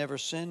if I'd never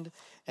sinned,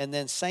 and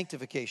then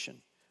sanctification,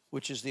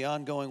 which is the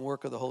ongoing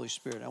work of the Holy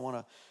Spirit.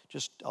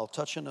 I'll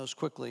touch on those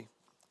quickly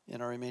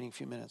in our remaining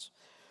few minutes.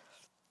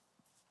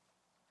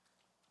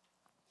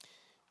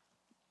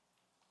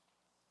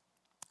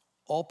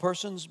 All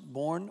persons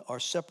born are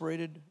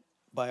separated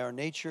by our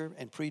nature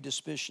and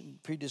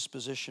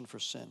predisposition for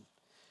sin.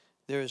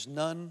 There is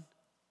none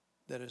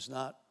that is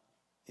not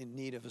in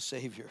need of a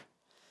Savior.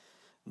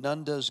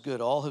 None does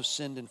good. All have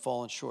sinned and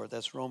fallen short.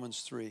 That's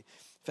Romans 3. In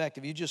fact,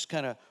 if you just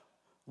kind of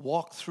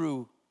walk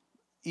through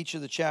each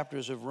of the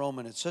chapters of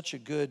Romans, it's such a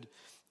good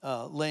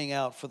laying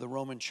out for the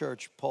Roman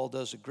church. Paul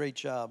does a great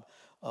job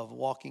of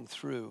walking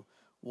through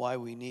why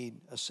we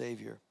need a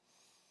Savior.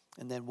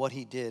 And then what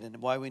he did and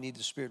why we need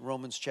the Spirit.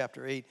 Romans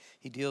chapter 8,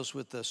 he deals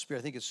with the Spirit.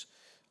 I think it's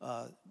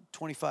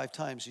 25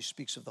 times he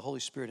speaks of the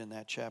Holy Spirit in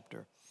that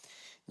chapter.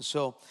 And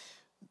so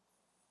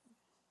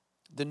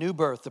the new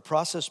birth, the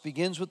process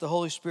begins with the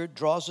Holy Spirit,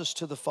 draws us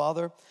to the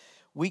Father.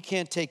 We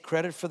can't take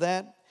credit for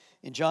that.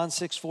 In John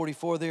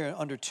 6:44 there,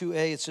 under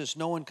 2a, it says,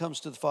 no one comes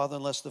to the Father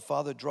unless the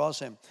Father draws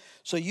him.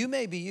 So you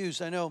may be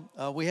used. I know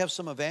we have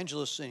some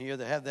evangelists in here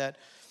that have that.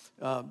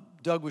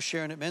 Doug was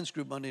sharing at men's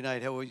group Monday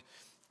night how he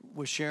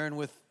was sharing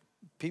with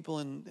people,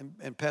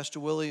 and Pastor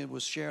Willie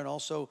was sharing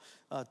also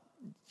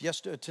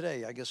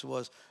today, I guess it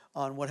was,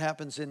 on what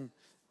happens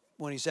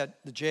when he's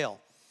at the jail.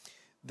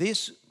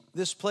 This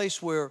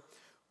place where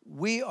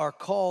we are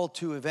called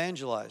to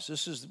evangelize.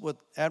 This is what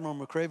Admiral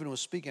McCraven was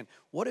speaking.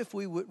 What if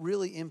we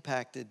really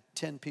impacted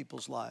 10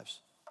 people's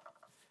lives?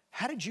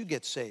 How did you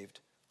get saved?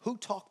 Who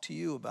talked to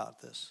you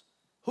about this?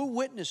 Who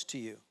witnessed to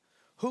you?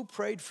 Who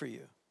prayed for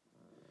you?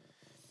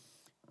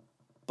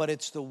 But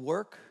it's the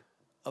work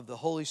of the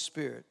Holy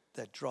Spirit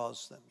that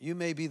draws them. You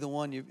may be the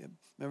one,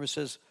 remember it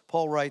says,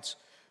 Paul writes,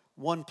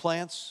 one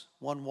plants,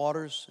 one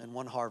waters, and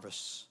one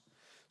harvests.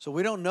 So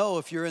we don't know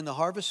if you're in the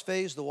harvest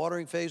phase, the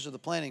watering phase, or the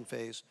planting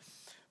phase,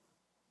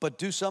 but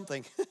do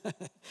something.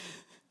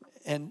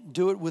 And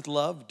do it with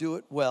love, do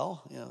it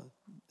well.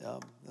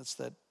 That's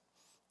that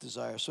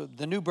desire. So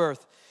the new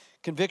birth,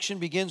 conviction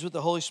begins with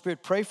the Holy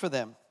Spirit. Pray for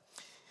them.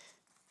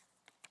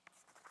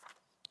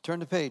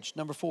 Turn to page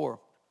number 4.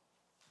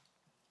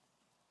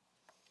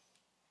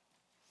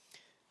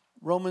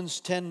 Romans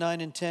 10,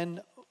 9, and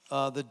 10.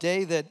 The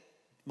day that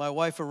my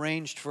wife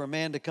arranged for a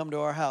man to come to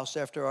our house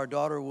after our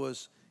daughter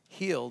was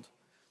healed,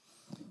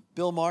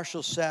 Bill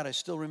Marshall sat. I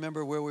still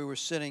remember where we were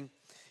sitting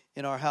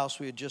in our house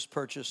we had just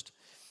purchased.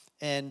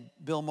 And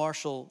Bill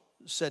Marshall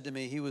said to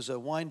me, he was a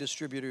wine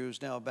distributor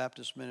who's now a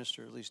Baptist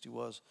minister, at least he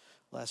was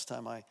last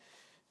time I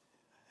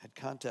had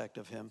contact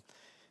of him.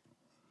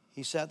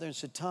 He sat there and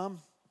said,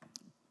 Tom,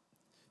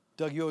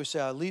 Doug, you always say,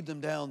 I lead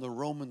them down the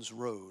Romans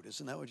road.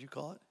 Isn't that what you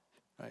call it?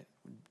 Right?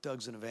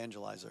 Doug's an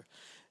evangelizer.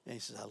 And he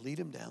says, I lead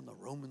them down the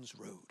Romans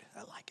road.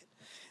 I like it.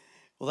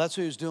 Well, that's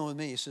what he was doing with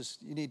me. He says,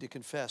 you need to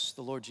confess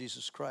the Lord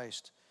Jesus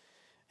Christ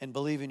and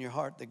believe in your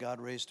heart that God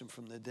raised him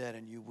from the dead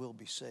and you will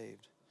be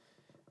saved.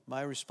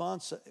 My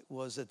response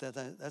was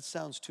that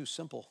sounds too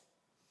simple.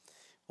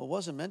 Well, it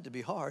wasn't meant to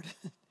be hard.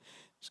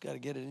 Just got to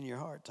get it in your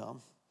heart,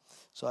 Tom.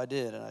 So I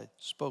did, and I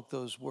spoke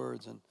those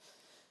words, and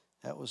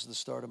that was the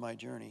start of my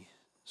journey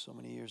so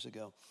many years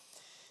ago.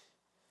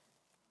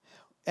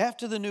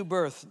 After the new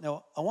birth,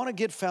 now I want to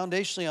get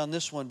foundationally on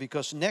this one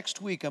because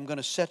next week I'm going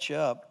to set you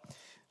up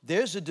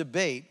there's a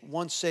debate,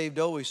 once saved,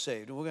 always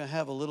saved. And we're going to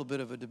have a little bit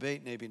of a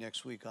debate maybe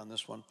next week on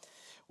this one.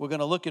 We're going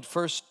to look at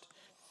first,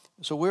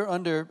 so we're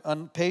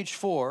on page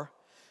 4,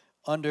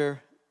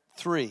 under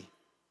 3,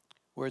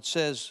 where it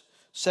says,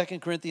 2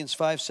 Corinthians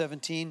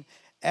 5:17,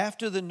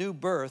 after the new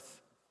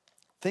birth,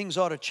 things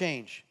ought to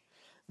change.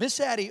 Miss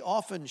Addie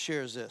often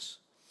shares this.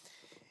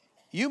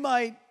 You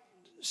might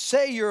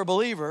say you're a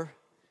believer,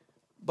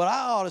 but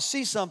I ought to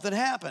see something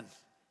happen.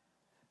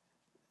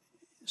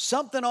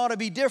 Something ought to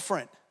be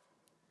different.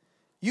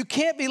 You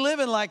can't be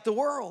living like the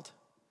world.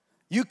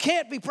 You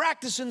can't be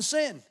practicing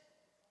sin.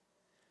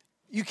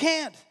 You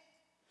can't.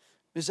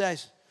 Miss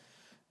Addie,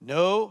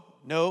 no.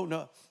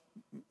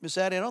 Miss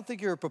Addie, I don't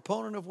think you're a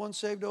proponent of once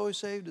saved, always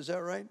saved. Is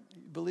that right?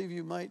 You believe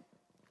you might?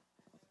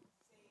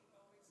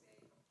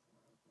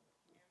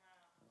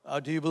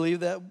 Do you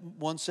believe that?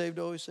 Once saved,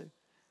 always saved?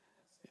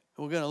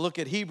 We're going to look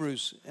at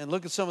Hebrews and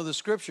look at some of the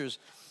scriptures.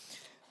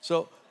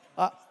 So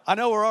I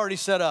know we're already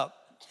set up,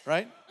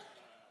 right?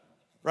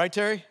 Right,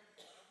 Terry?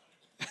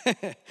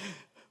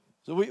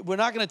 So we're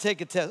not going to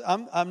take a test.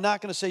 I'm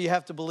not going to say you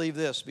have to believe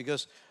this,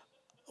 because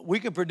we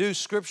can produce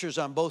scriptures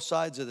on both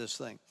sides of this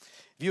thing.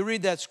 If you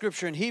read that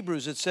scripture in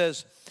Hebrews, it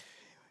says,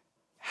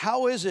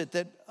 how is it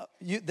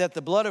that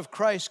the blood of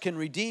Christ can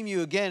redeem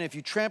you again if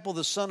you trample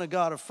the Son of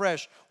God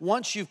afresh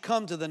once you've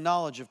come to the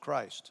knowledge of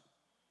Christ?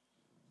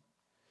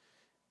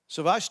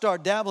 So if I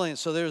start dabbling,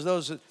 so there's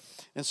those,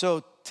 and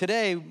so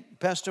today,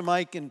 Pastor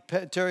Mike and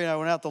Terry and I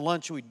went out to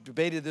lunch, we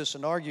debated this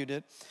and argued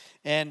it,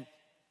 and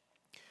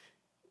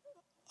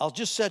I'll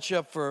just set you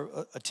up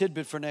for a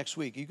tidbit for next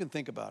week. You can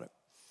think about it.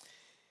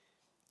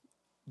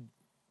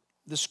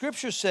 The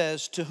scripture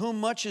says, to whom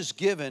much is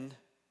given,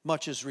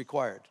 much is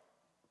required.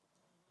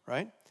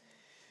 Right?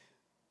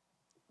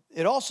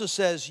 It also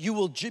says, you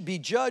will be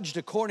judged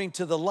according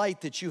to the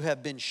light that you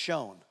have been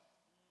shown.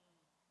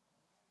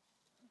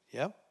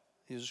 Yep.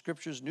 These are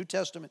scriptures, New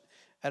Testament,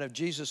 out of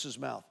Jesus'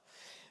 mouth.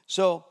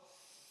 So,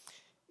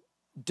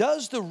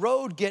 does the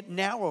road get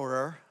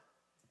narrower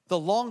the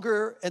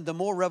longer and the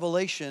more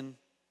revelation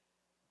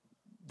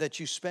that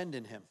you spend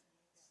in Him?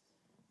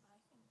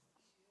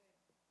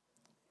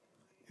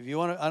 If you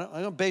want to,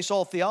 I don't base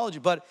all theology,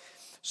 but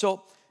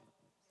so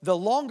the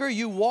longer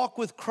you walk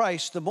with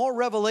Christ, the more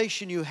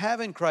revelation you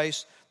have in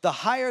Christ, the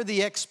higher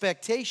the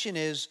expectation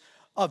is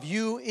of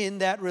you in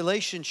that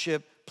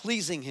relationship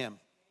pleasing Him.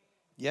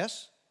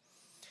 Yes?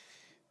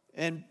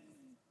 And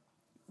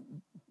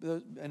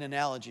an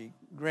analogy,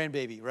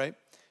 grandbaby, right?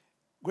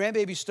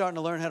 Grandbaby's starting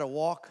to learn how to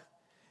walk,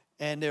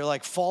 and they're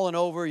like falling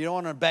over. You don't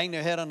want to bang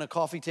their head on the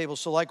coffee table.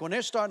 So like when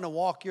they're starting to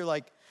walk, you're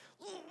like,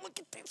 oh, look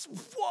at this,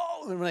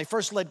 whoa. And when they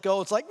first let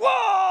go, it's like,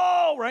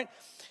 whoa, right?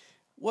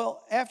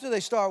 Well, after they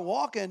start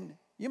walking,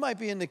 you might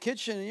be in the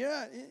kitchen, and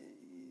yeah,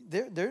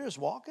 they're just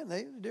walking.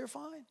 They're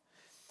fine.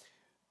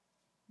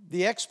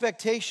 The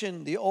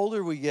expectation, the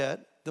older we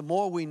get, the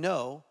more we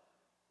know,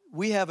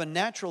 we have a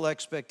natural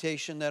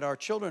expectation that our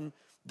children,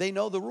 they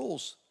know the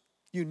rules.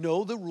 You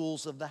know the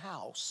rules of the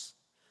house,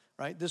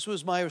 right? This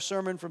was my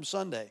sermon from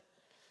Sunday,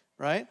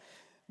 right?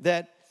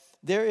 That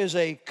there is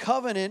a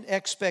covenant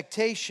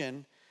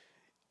expectation,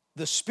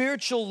 the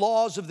spiritual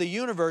laws of the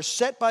universe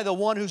set by the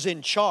one who's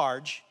in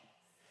charge,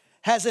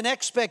 has an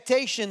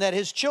expectation that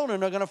his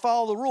children are going to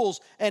follow the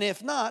rules, and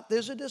if not,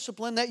 there's a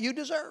discipline that you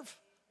deserve.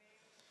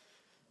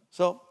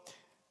 So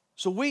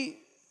we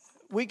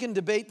can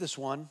debate this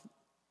one.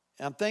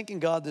 I'm thanking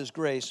God there's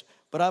grace,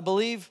 but I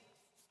believe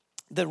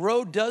the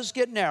road does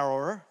get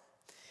narrower,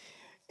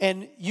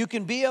 and you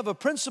can be of a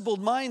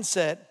principled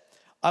mindset.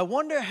 I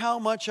wonder how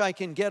much I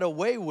can get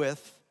away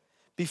with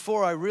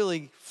before I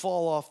really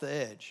fall off the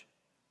edge.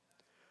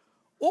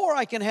 Or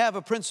I can have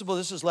a principle,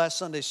 this is last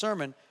Sunday's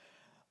sermon,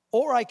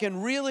 or I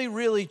can really,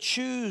 really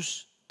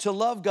choose to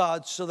love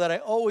God so that I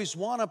always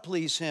want to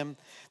please Him,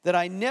 that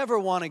I never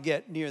want to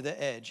get near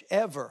the edge,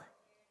 ever.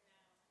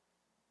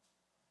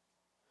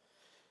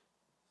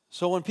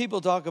 So when people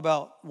talk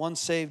about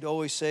once saved,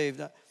 always saved,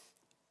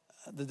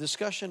 the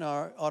discussion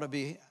ought to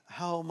be,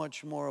 how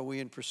much more are we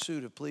in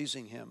pursuit of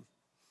pleasing Him?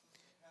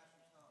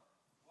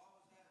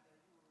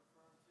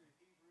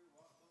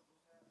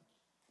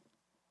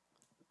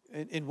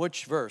 In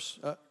which verse?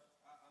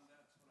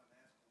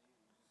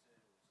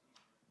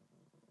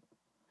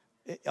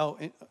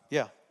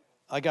 Yeah,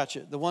 I got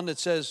you. The one that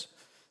says,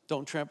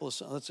 don't trample the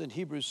son. That's in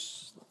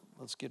Hebrews.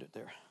 Let's get it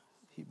there.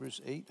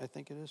 Hebrews 8, I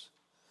think it is.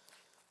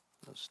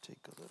 Let's take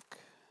a look.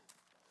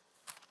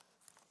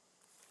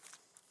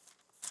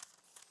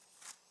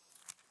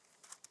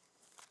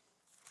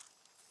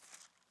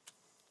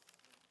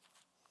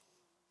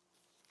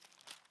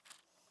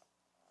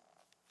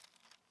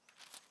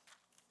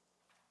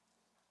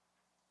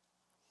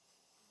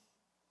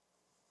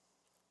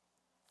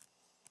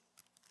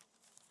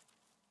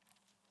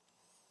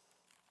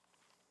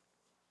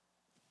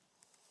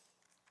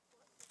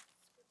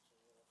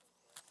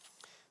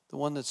 The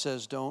one that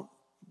says, don't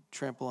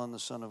trample on the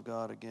Son of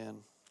God again.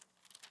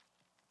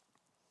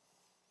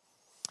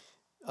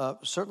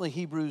 Certainly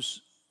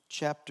Hebrews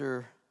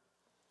chapter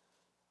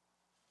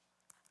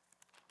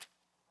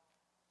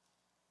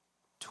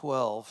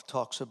 12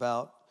 talks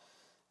about,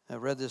 I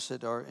read this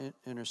at our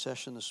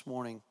intercession this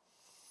morning,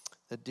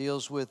 that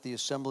deals with the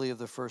assembly of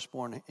the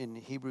firstborn in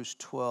Hebrews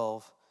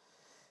 12.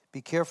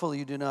 Be careful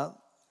you do not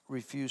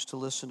refuse to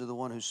listen to the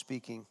one who's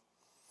speaking.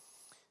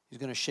 He's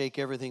going to shake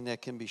everything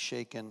that can be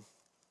shaken.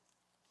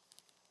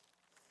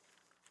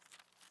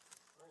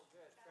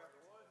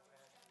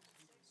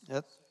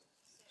 Yep.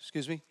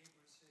 Excuse me?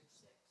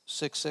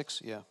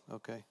 6:6? Yeah,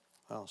 okay.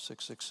 Wow,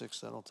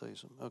 6:6, that'll tell you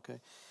something. Okay.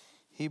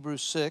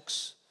 Hebrews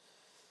 6,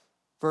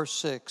 verse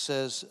 6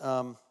 says,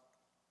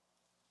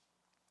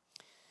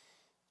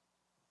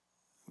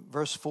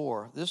 verse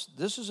 4,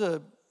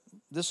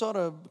 this ought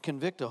to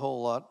convict a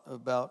whole lot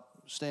about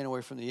staying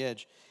away from the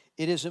edge.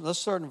 Let's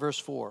start in verse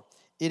 4.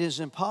 It is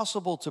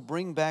impossible to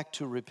bring back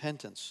to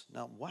repentance.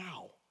 Now,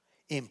 wow,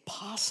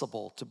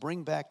 impossible to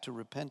bring back to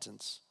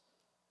repentance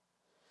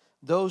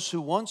those who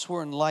once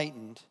were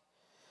enlightened,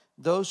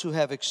 those who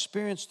have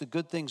experienced the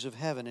good things of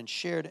heaven and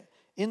shared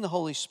in the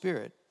Holy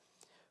Spirit,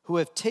 who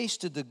have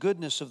tasted the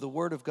goodness of the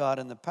Word of God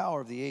and the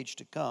power of the age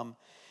to come,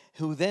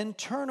 who then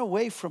turn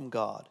away from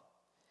God.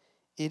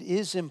 It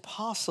is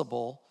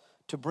impossible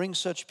to bring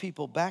such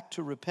people back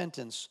to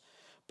repentance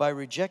by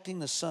rejecting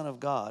the Son of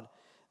God.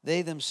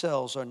 They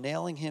themselves are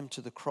nailing him to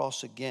the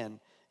cross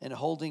again and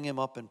holding him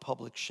up in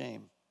public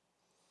shame.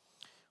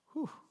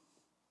 Whew.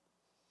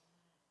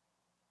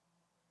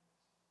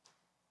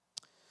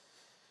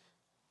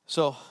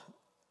 So,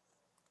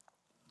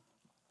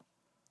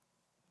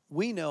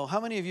 we know, how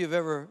many of you have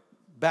ever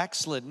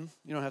backslidden?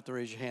 You don't have to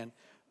raise your hand.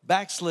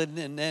 Backslidden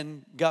and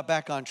then got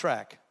back on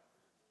track.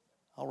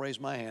 I'll raise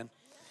my hand.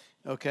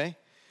 Okay?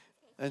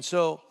 And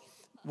so,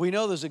 we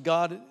know there's a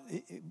God.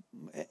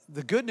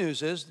 The good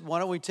news is, why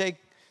don't we take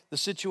the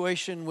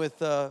situation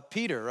with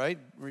Peter, right?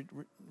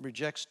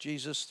 Rejects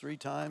Jesus 3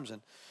 times.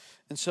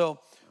 And so,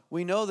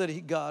 we know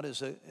that God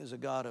is a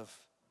God of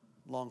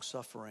long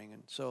suffering.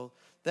 And so,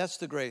 that's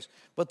the grace.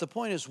 But the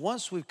point is,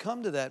 once we've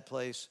come to that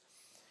place,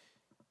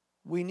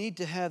 we need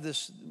to have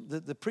this.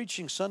 The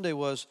preaching Sunday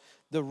was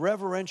the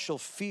reverential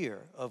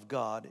fear of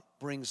God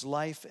brings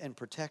life and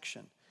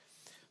protection.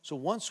 So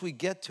once we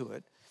get to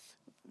it,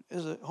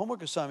 as a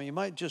homework assignment, you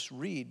might just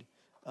read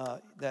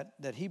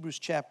that Hebrews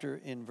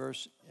chapter in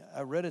verse.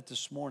 I read it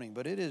this morning,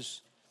 but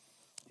it's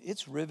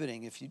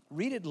riveting. If you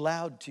read it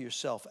loud to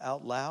yourself,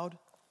 out loud,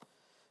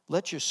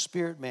 let your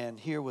spirit man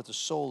hear what the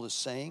soul is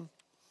saying.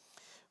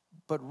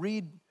 But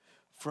read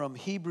from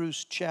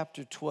Hebrews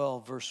chapter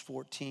 12, verse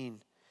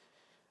 14.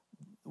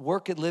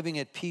 Work at living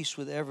at peace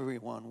with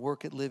everyone.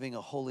 Work at living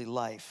a holy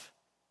life.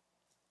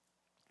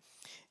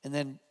 And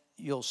then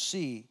you'll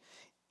see,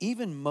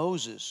 even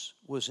Moses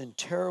was in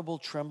terrible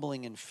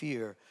trembling and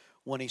fear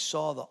when he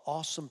saw the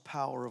awesome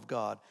power of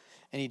God.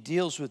 And he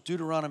deals with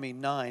Deuteronomy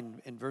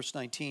 9 in verse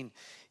 19.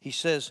 He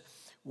says,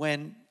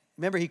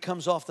 remember he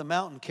comes off the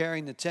mountain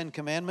carrying the 10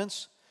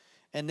 commandments,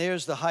 and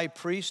there's the high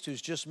priest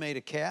who's just made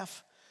a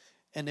calf,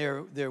 and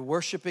they're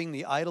worshiping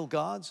the idol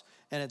gods.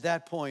 And at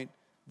that point,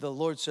 the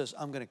Lord says,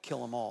 I'm going to kill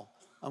them all.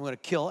 I'm going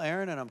to kill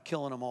Aaron, and I'm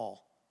killing them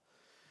all.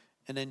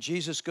 And then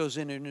Jesus goes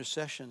into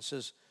intercession and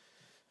says,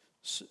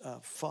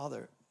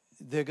 Father,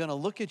 they're going to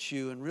look at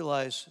you and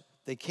realize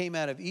they came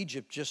out of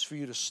Egypt just for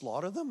you to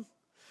slaughter them?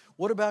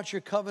 What about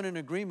your covenant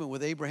agreement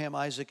with Abraham,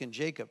 Isaac, and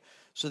Jacob?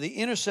 So the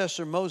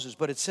intercessor Moses,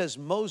 but it says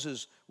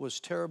Moses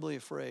was terribly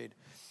afraid.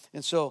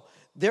 And so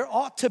there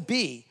ought to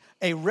be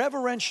a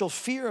reverential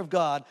fear of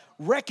God,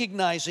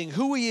 recognizing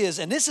who he is.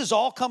 And this is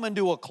all coming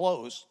to a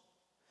close.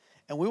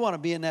 And we want to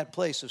be in that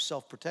place of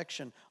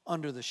self-protection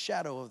under the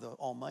shadow of the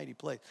almighty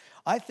place.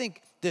 I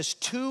think there's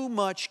too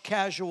much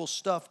casual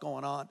stuff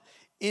going on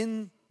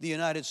in the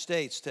United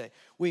States today.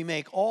 We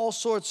make all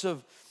sorts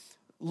of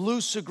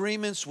loose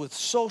agreements with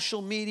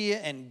social media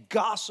and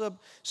gossip.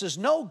 It says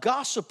no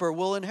gossiper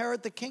will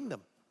inherit the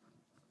kingdom.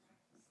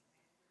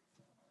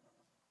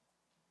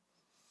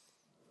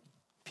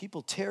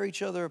 People tear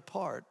each other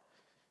apart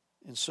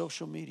in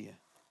social media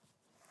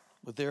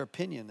with their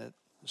opinion that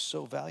is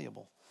so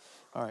valuable.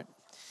 All right,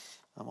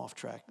 I'm off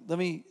track. Let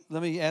me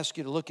ask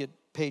you to look at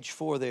page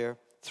 4 there,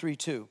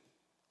 3:2.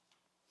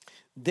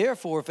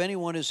 Therefore, if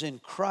anyone is in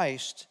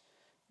Christ,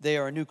 they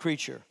are a new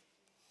creature.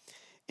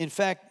 In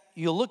fact,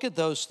 you'll look at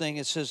those things,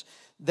 it says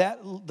that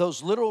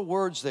those literal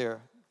words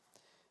there,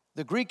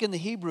 the Greek and the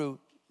Hebrew,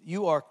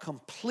 you are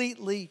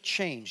completely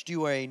changed.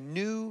 You are a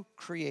new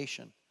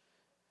creation.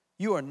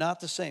 You are not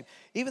the same.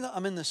 Even though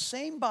I'm in the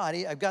same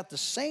body, I've got the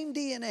same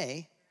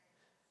DNA,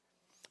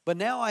 but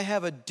now I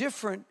have a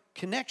different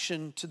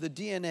connection to the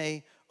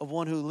DNA of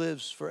one who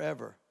lives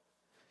forever.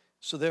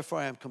 So therefore,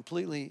 I am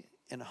completely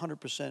and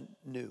 100%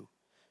 new.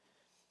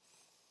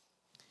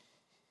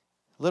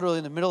 Literally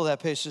in the middle of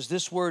that page says,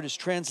 this word is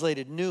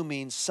translated new,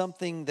 means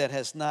something that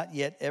has not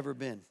yet ever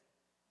been.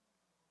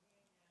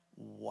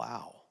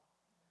 Wow.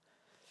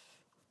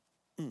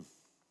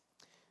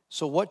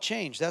 So what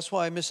changed? That's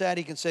why Miss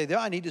Addie can say,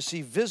 I need to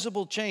see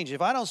visible change.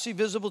 If I don't see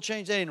visible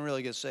change, they didn't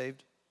really get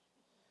saved.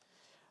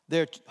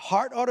 Their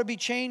heart ought to be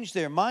changed.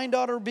 Their mind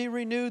ought to be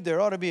renewed.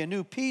 There ought to be a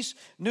new peace,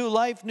 new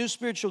life, new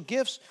spiritual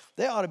gifts.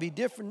 They ought to be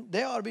different.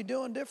 They ought to be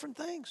doing different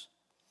things.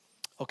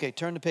 Okay,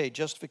 turn the page.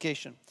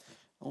 Justification.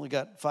 Only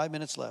got 5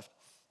 minutes left.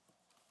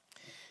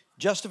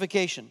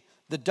 Justification.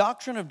 The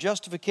doctrine of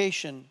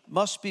justification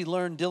must be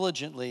learned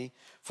diligently,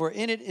 for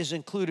in it is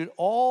included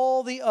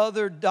all the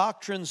other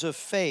doctrines of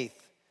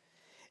faith,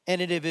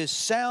 and it is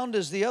sound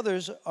as the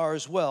others are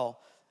as well.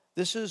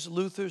 This is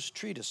Luther's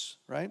treatise,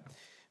 right?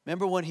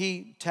 Remember when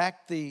he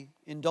tacked the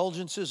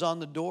indulgences on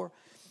the door?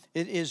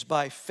 It is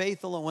by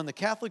faith alone. When the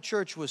Catholic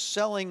Church was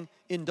selling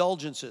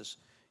indulgences,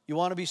 you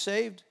want to be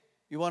saved?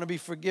 You want to be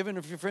forgiven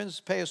of your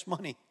friends? Pay us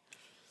money.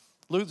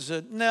 Luther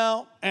said,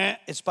 no,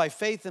 it's by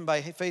faith and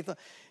by faith alone.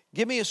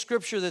 Give me a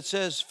scripture that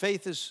says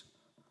faith is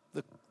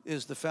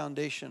the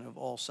foundation of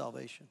all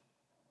salvation.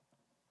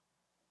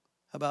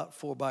 How about,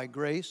 for by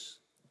grace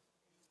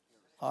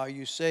are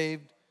you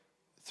saved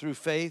through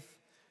faith,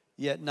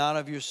 yet not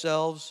of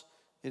yourselves.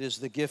 It is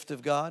the gift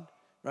of God,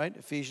 right?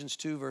 Ephesians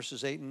 2,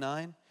 verses 8 and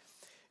 9.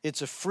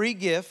 It's a free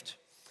gift.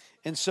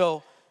 And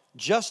so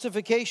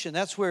justification,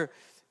 that's where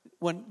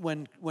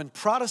when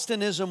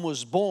Protestantism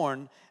was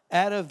born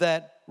out of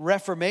that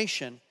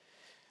Reformation,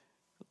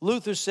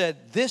 Luther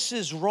said, this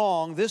is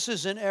wrong, this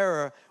is an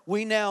error.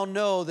 We now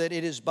know that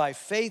it is by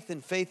faith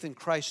and faith in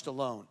Christ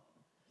alone.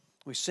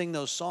 We sing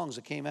those songs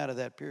that came out of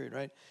that period,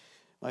 right?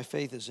 My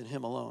faith is in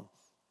Him alone.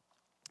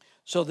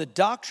 So the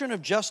doctrine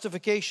of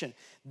justification,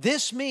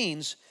 this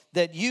means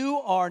that you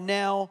are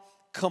now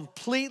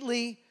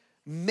completely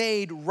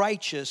made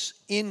righteous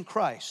in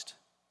Christ.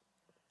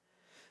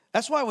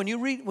 That's why when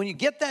you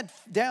get that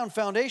down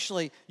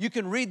foundationally, you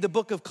can read the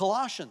book of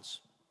Colossians.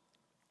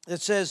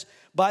 It says,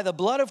 by the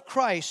blood of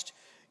Christ,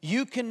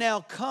 you can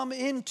now come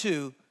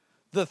into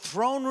the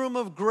throne room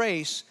of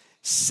grace,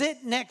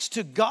 sit next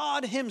to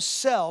God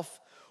Himself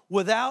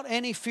without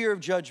any fear of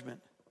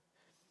judgment.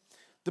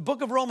 The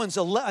book of Romans,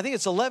 I think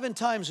it's 11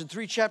 times in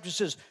 3 chapters,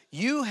 says,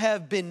 you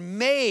have been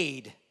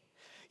made.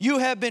 You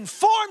have been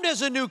formed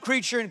as a new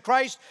creature in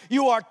Christ.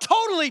 You are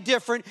totally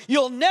different.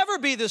 You'll never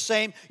be the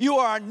same. You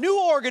are a new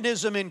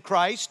organism in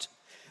Christ.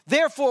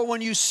 Therefore,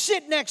 when you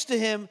sit next to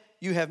Him,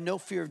 you have no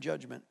fear of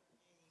judgment.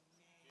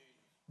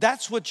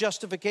 That's what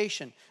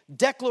justification,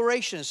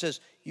 declaration, it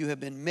says, you have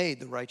been made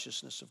the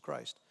righteousness of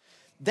Christ.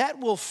 That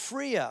will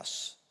free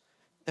us.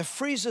 It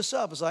frees us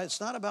up.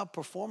 It's not about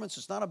performance.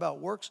 It's not about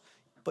works.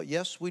 But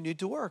yes, we need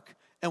to work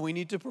and we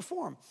need to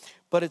perform.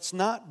 But it's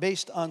not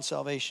based on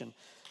salvation.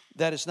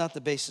 That is not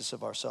the basis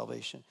of our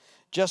salvation.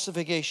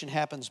 Justification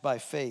happens by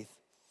faith.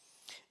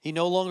 He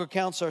no longer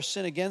counts our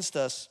sin against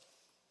us.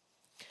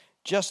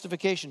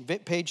 Justification,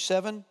 page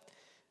 7.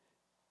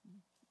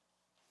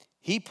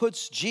 He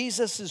puts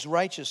Jesus'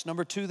 righteousness,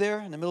 number 2 there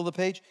in the middle of the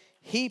page.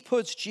 He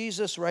puts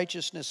Jesus'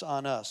 righteousness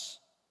on us.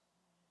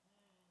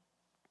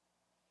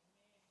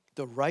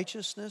 The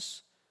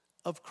righteousness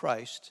of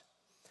Christ,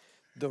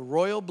 the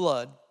royal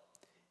blood,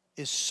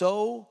 is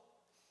so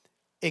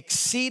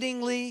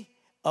exceedingly,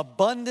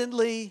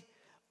 abundantly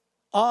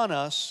on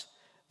us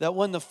that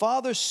when the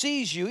Father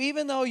sees you,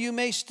 even though you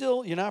may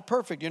still, you're not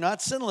perfect, you're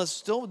not sinless,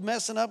 still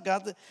messing up,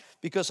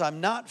 because I'm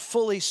not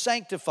fully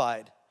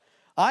sanctified.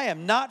 I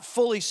am not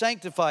fully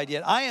sanctified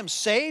yet. I am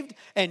saved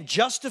and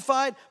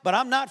justified, but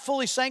I'm not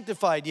fully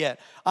sanctified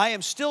yet. I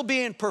am still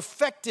being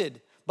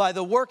perfected by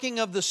the working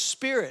of the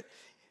Spirit.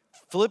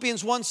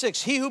 Philippians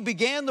 1:6, he who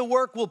began the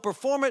work will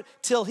perform it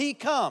till He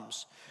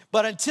comes.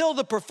 But until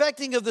the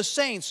perfecting of the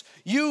saints,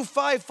 you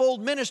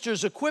fivefold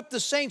ministers equip the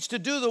saints to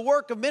do the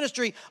work of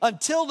ministry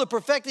until the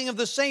perfecting of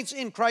the saints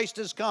in Christ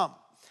has come.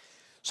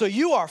 So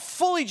you are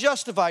fully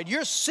justified.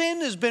 Your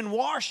sin has been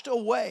washed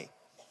away.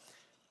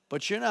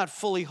 But you're not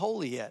fully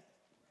holy yet.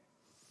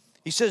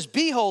 He says,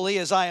 be holy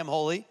as I am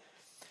holy.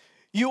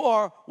 You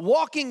are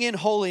walking in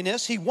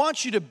holiness. He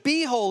wants you to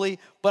be holy,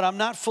 but I'm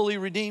not fully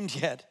redeemed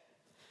yet.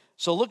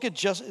 So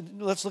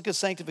let's look at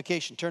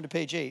sanctification. Turn to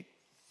page 8.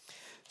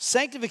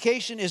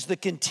 Sanctification is the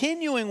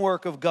continuing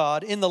work of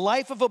God in the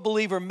life of a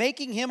believer,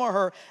 making him or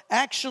her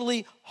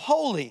actually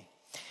holy.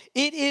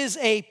 It is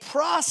a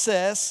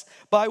process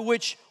by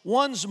which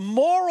one's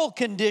moral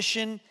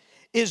condition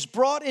is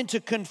brought into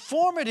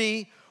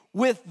conformity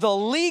with the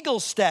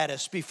legal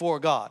status before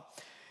God.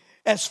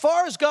 As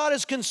far as God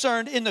is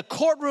concerned, in the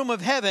courtroom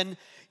of heaven,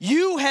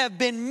 you have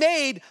been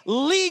made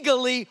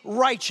legally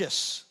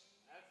righteous.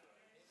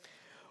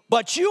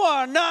 But you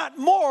are not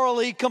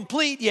morally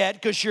complete yet,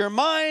 because your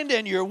mind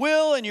and your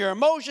will and your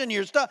emotion,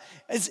 your stuff,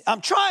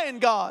 I'm trying,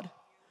 God.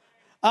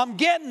 I'm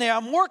getting there.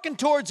 I'm working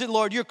towards it,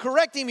 Lord. You're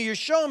correcting me. You're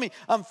showing me.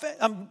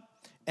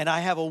 And I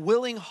have a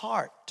willing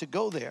heart to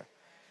go there.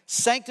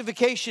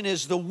 Sanctification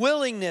is the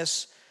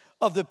willingness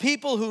of the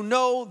people who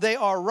know they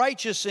are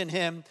righteous in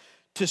Him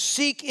to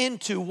seek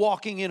into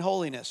walking in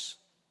holiness.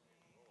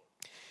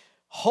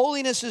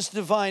 Holiness is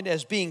defined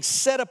as being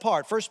set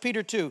apart. 1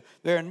 Peter 2,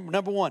 there,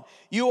 number 1.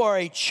 You are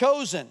a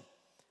chosen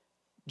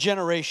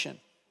generation,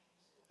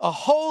 a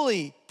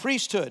holy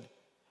priesthood.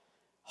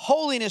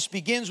 Holiness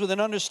begins with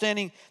an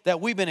understanding that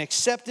we've been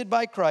accepted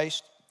by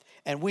Christ,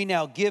 and we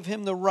now give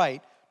Him the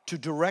right to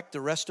direct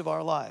the rest of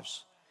our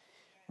lives.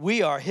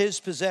 We are his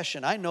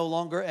possession. I no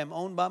longer am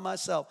owned by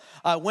myself.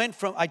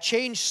 I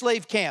changed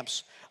slave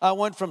camps. I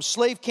went from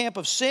slave camp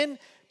of sin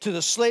to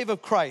the slave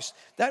of Christ.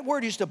 That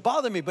word used to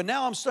bother me, but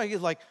now I'm starting to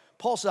get like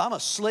Paul said, I'm a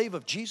slave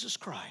of Jesus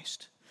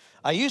Christ.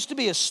 I used to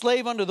be a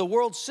slave under the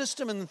world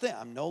system and the thing.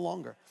 I'm no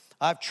longer.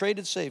 I've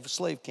traded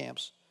slave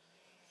camps.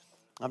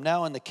 I'm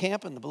now in the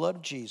camp in the blood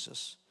of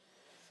Jesus.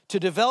 To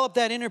develop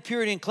that inner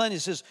purity and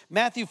cleanliness, says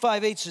Matthew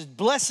 5:8 says,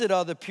 blessed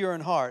are the pure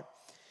in heart.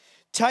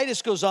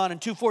 Titus goes on in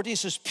 2:14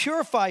 says,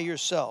 purify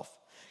yourself,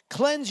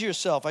 cleanse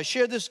yourself. I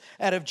shared this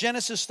out of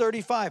Genesis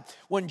 35.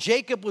 When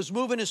Jacob was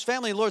moving his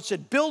family, the Lord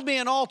said, build me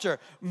an altar,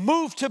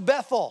 move to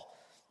Bethel.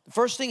 The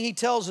first thing he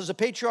tells as a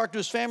patriarch to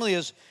his family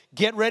is,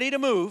 get ready to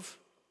move,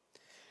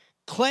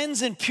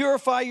 cleanse and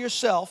purify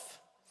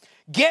yourself,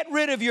 get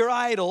rid of your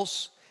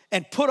idols,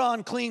 and put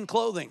on clean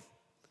clothing.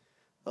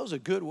 Those are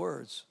good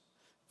words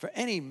for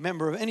any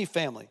member of any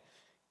family.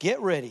 Get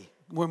ready.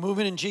 We're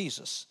moving in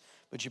Jesus.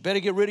 But you better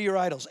get rid of your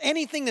idols.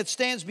 Anything that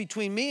stands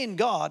between me and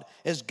God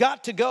has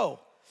got to go.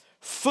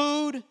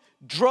 Food,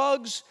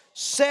 drugs,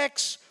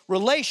 sex,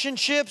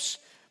 relationships,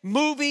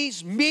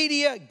 movies,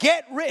 media.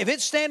 If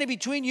it's standing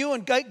between you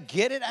and God,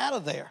 get it out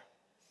of there.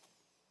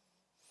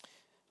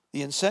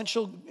 The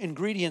essential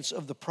ingredients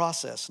of the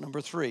process,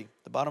 number 3,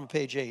 the bottom of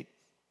page 8.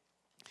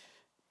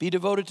 Be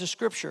devoted to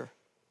Scripture.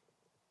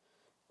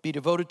 Be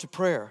devoted to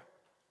prayer.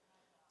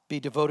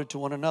 Be devoted to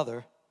one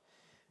another.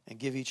 And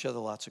give each other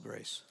lots of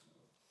grace.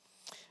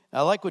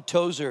 I like what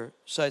Tozer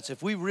cites.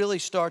 If we really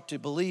start to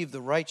believe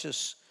the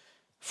righteous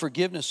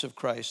forgiveness of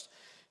Christ,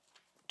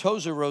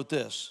 Tozer wrote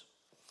this: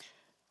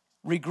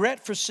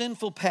 regret for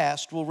sinful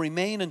past will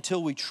remain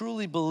until we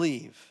truly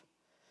believe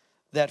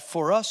that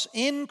for us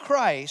in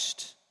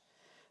Christ,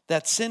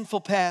 that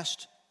sinful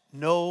past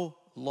no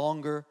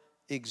longer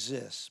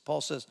exists. Paul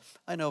says,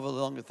 I no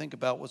longer think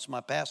about what's my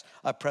past.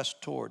 I press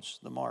towards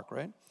the mark,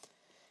 right?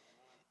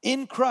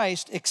 In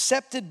Christ,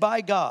 accepted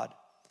by God,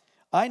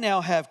 I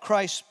now have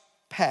Christ's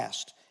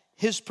past,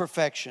 his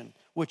perfection,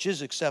 which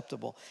is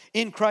acceptable.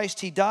 In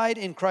Christ he died,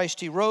 in Christ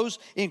he rose,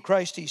 in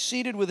Christ he's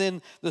seated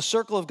within the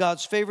circle of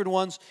God's favored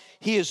ones.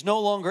 He is no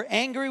longer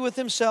angry with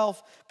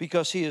himself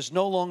because he is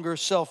no longer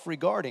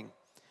self-regarding,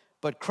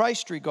 but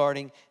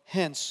Christ-regarding.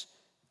 Hence,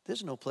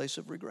 there's no place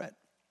of regret.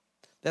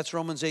 That's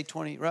Romans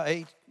 8:1,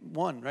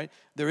 right?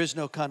 There is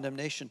no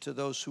condemnation to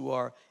those who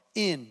are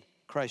in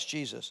Christ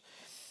Jesus.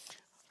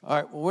 All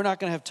right, well, we're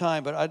not going to have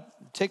time,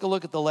 but take a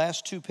look at the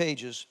last 2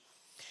 pages.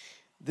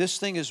 This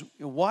thing is,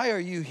 why are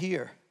you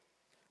here?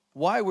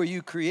 Why were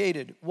you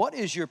created? What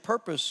is your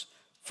purpose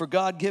for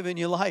God giving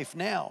you life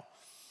now?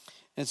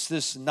 It's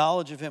this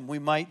knowledge of him. We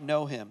might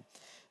know him.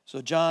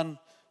 So John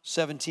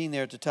 17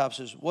 there at the top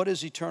says, what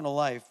is eternal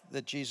life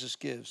that Jesus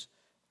gives?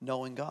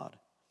 Knowing God.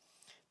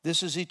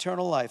 This is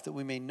eternal life, that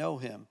we may know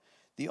him,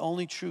 the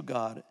only true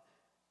God,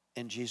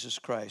 and Jesus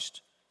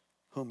Christ,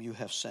 whom you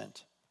have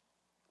sent.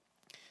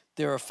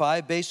 There are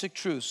 5 basic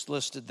truths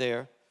listed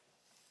there.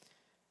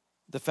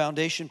 The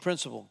foundation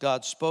principle: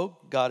 God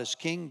spoke, God is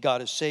king,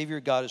 God is savior,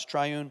 God is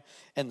triune,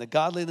 and the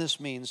godliness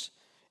means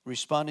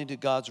responding to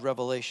God's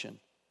revelation.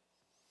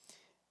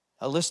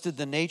 I listed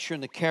the nature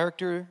and the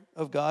character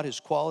of God, his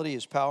quality,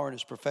 his power, and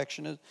his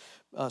perfection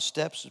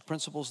steps, his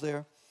principles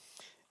there.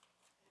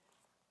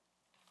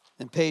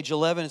 In page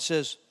 11 it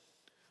says,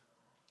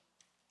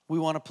 we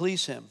want to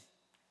please him.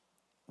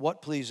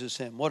 What pleases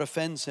him? What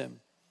offends him?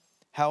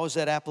 How is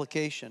that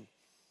application?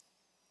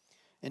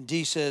 And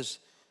D says,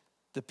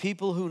 the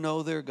people who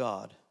know their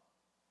God,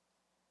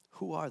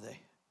 who are they?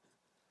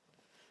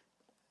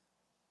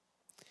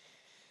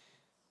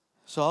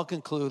 So I'll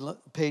conclude,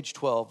 page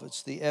 12.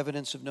 It's the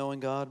evidence of knowing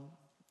God.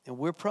 And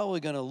we're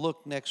probably going to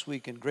look next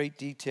week in great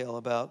detail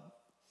about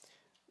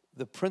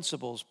the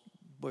principles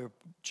where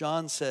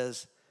John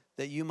says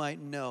that you might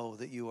know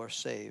that you are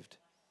saved.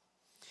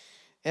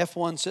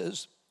 F1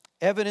 says,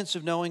 evidence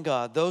of knowing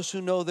God. Those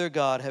who know their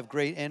God have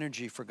great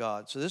energy for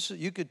God. So this,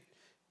 you could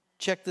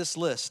check this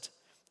list.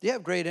 Do you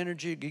have great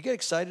energy? Do you get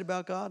excited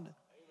about God? Amen.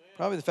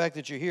 Probably the fact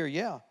that you're here,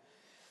 yeah.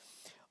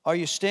 Are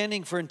you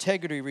standing for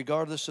integrity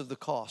regardless of the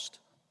cost?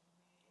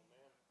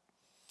 Amen.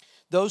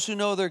 Those who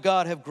know their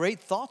God have great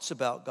thoughts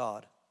about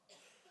God.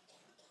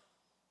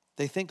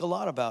 They think a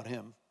lot about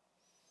him.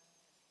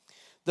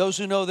 Those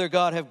who know their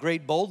God have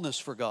great boldness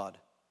for God.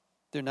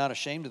 They're not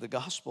ashamed of the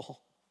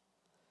gospel.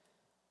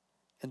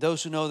 And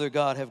those who know their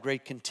God have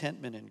great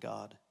contentment in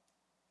God.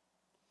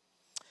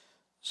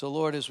 So,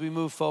 Lord, as we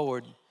move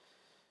forward,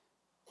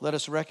 let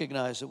us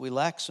recognize that we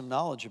lack some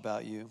knowledge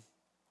about you,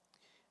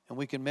 and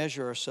we can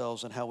measure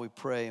ourselves on how we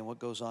pray and what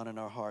goes on in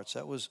our hearts.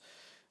 That was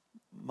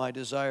my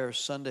desire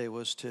Sunday,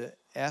 was to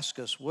ask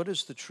us, what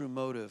is the true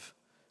motive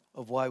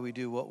of why we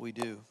do what we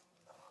do?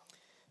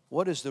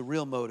 What is the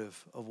real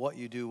motive of what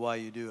you do, why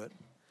you do it?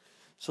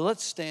 So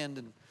let's stand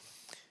and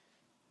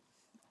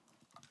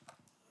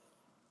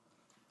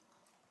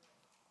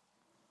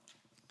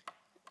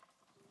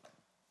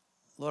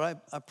Lord,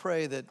 I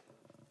pray that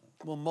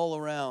we'll mull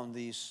around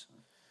these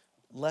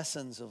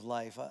lessons of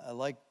life. I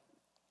like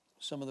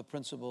some of the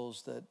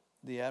principles that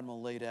the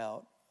Admiral laid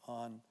out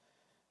on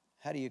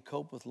how do you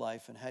cope with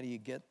life and how do you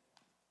get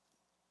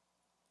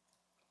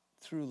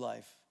through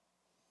life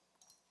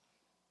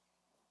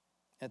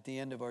at the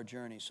end of our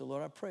journey. So,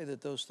 Lord, I pray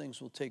that those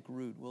things will take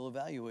root. We'll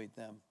evaluate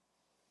them.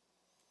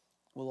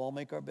 We'll all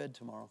make our bed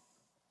tomorrow.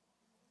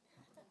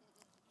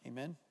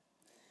 Amen.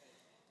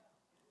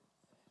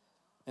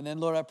 And then,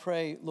 Lord, I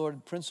pray,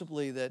 Lord,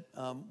 principally that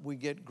we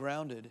get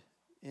grounded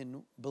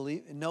in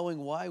knowing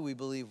why we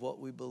believe what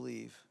we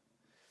believe,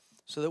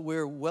 so that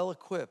we're well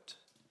equipped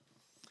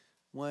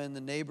when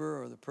the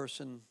neighbor or the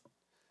person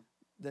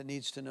that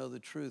needs to know the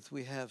truth,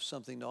 we have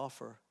something to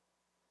offer.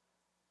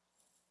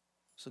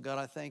 So, God,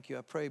 I thank you.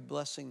 I pray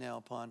blessing now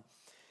upon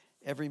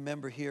every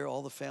member here,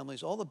 all the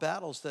families, all the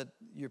battles that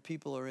your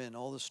people are in,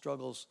 all the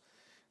struggles.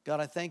 God,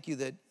 I thank you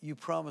that you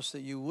promised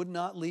that you would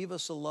not leave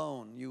us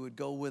alone. You would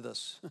go with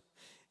us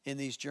in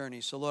these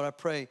journeys. So, Lord, I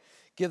pray,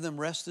 give them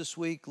rest this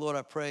week. Lord,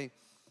 I pray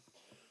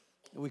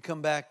that we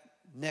come back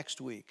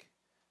next week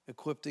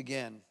equipped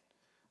again.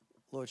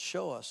 Lord,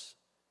 show us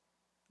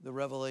the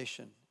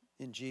revelation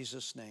in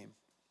Jesus' name.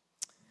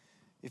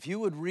 If you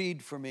would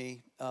read for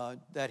me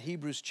that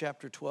Hebrews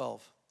chapter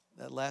 12,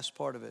 that last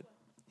part of it,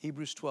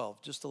 Hebrews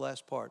 12, just the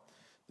last part,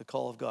 the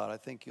call of God. I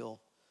think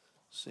you'll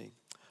see.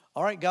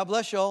 All right, God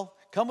bless you all.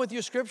 Come with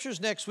your scriptures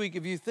next week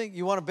if you think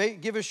you want to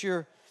give us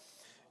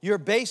your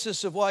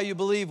basis of why you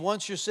believe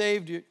once you're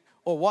saved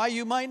or why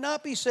you might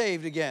not be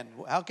saved again.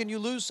 How can you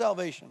lose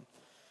salvation?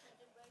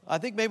 I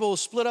think maybe we'll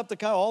split up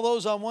all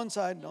those on one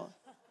side. No.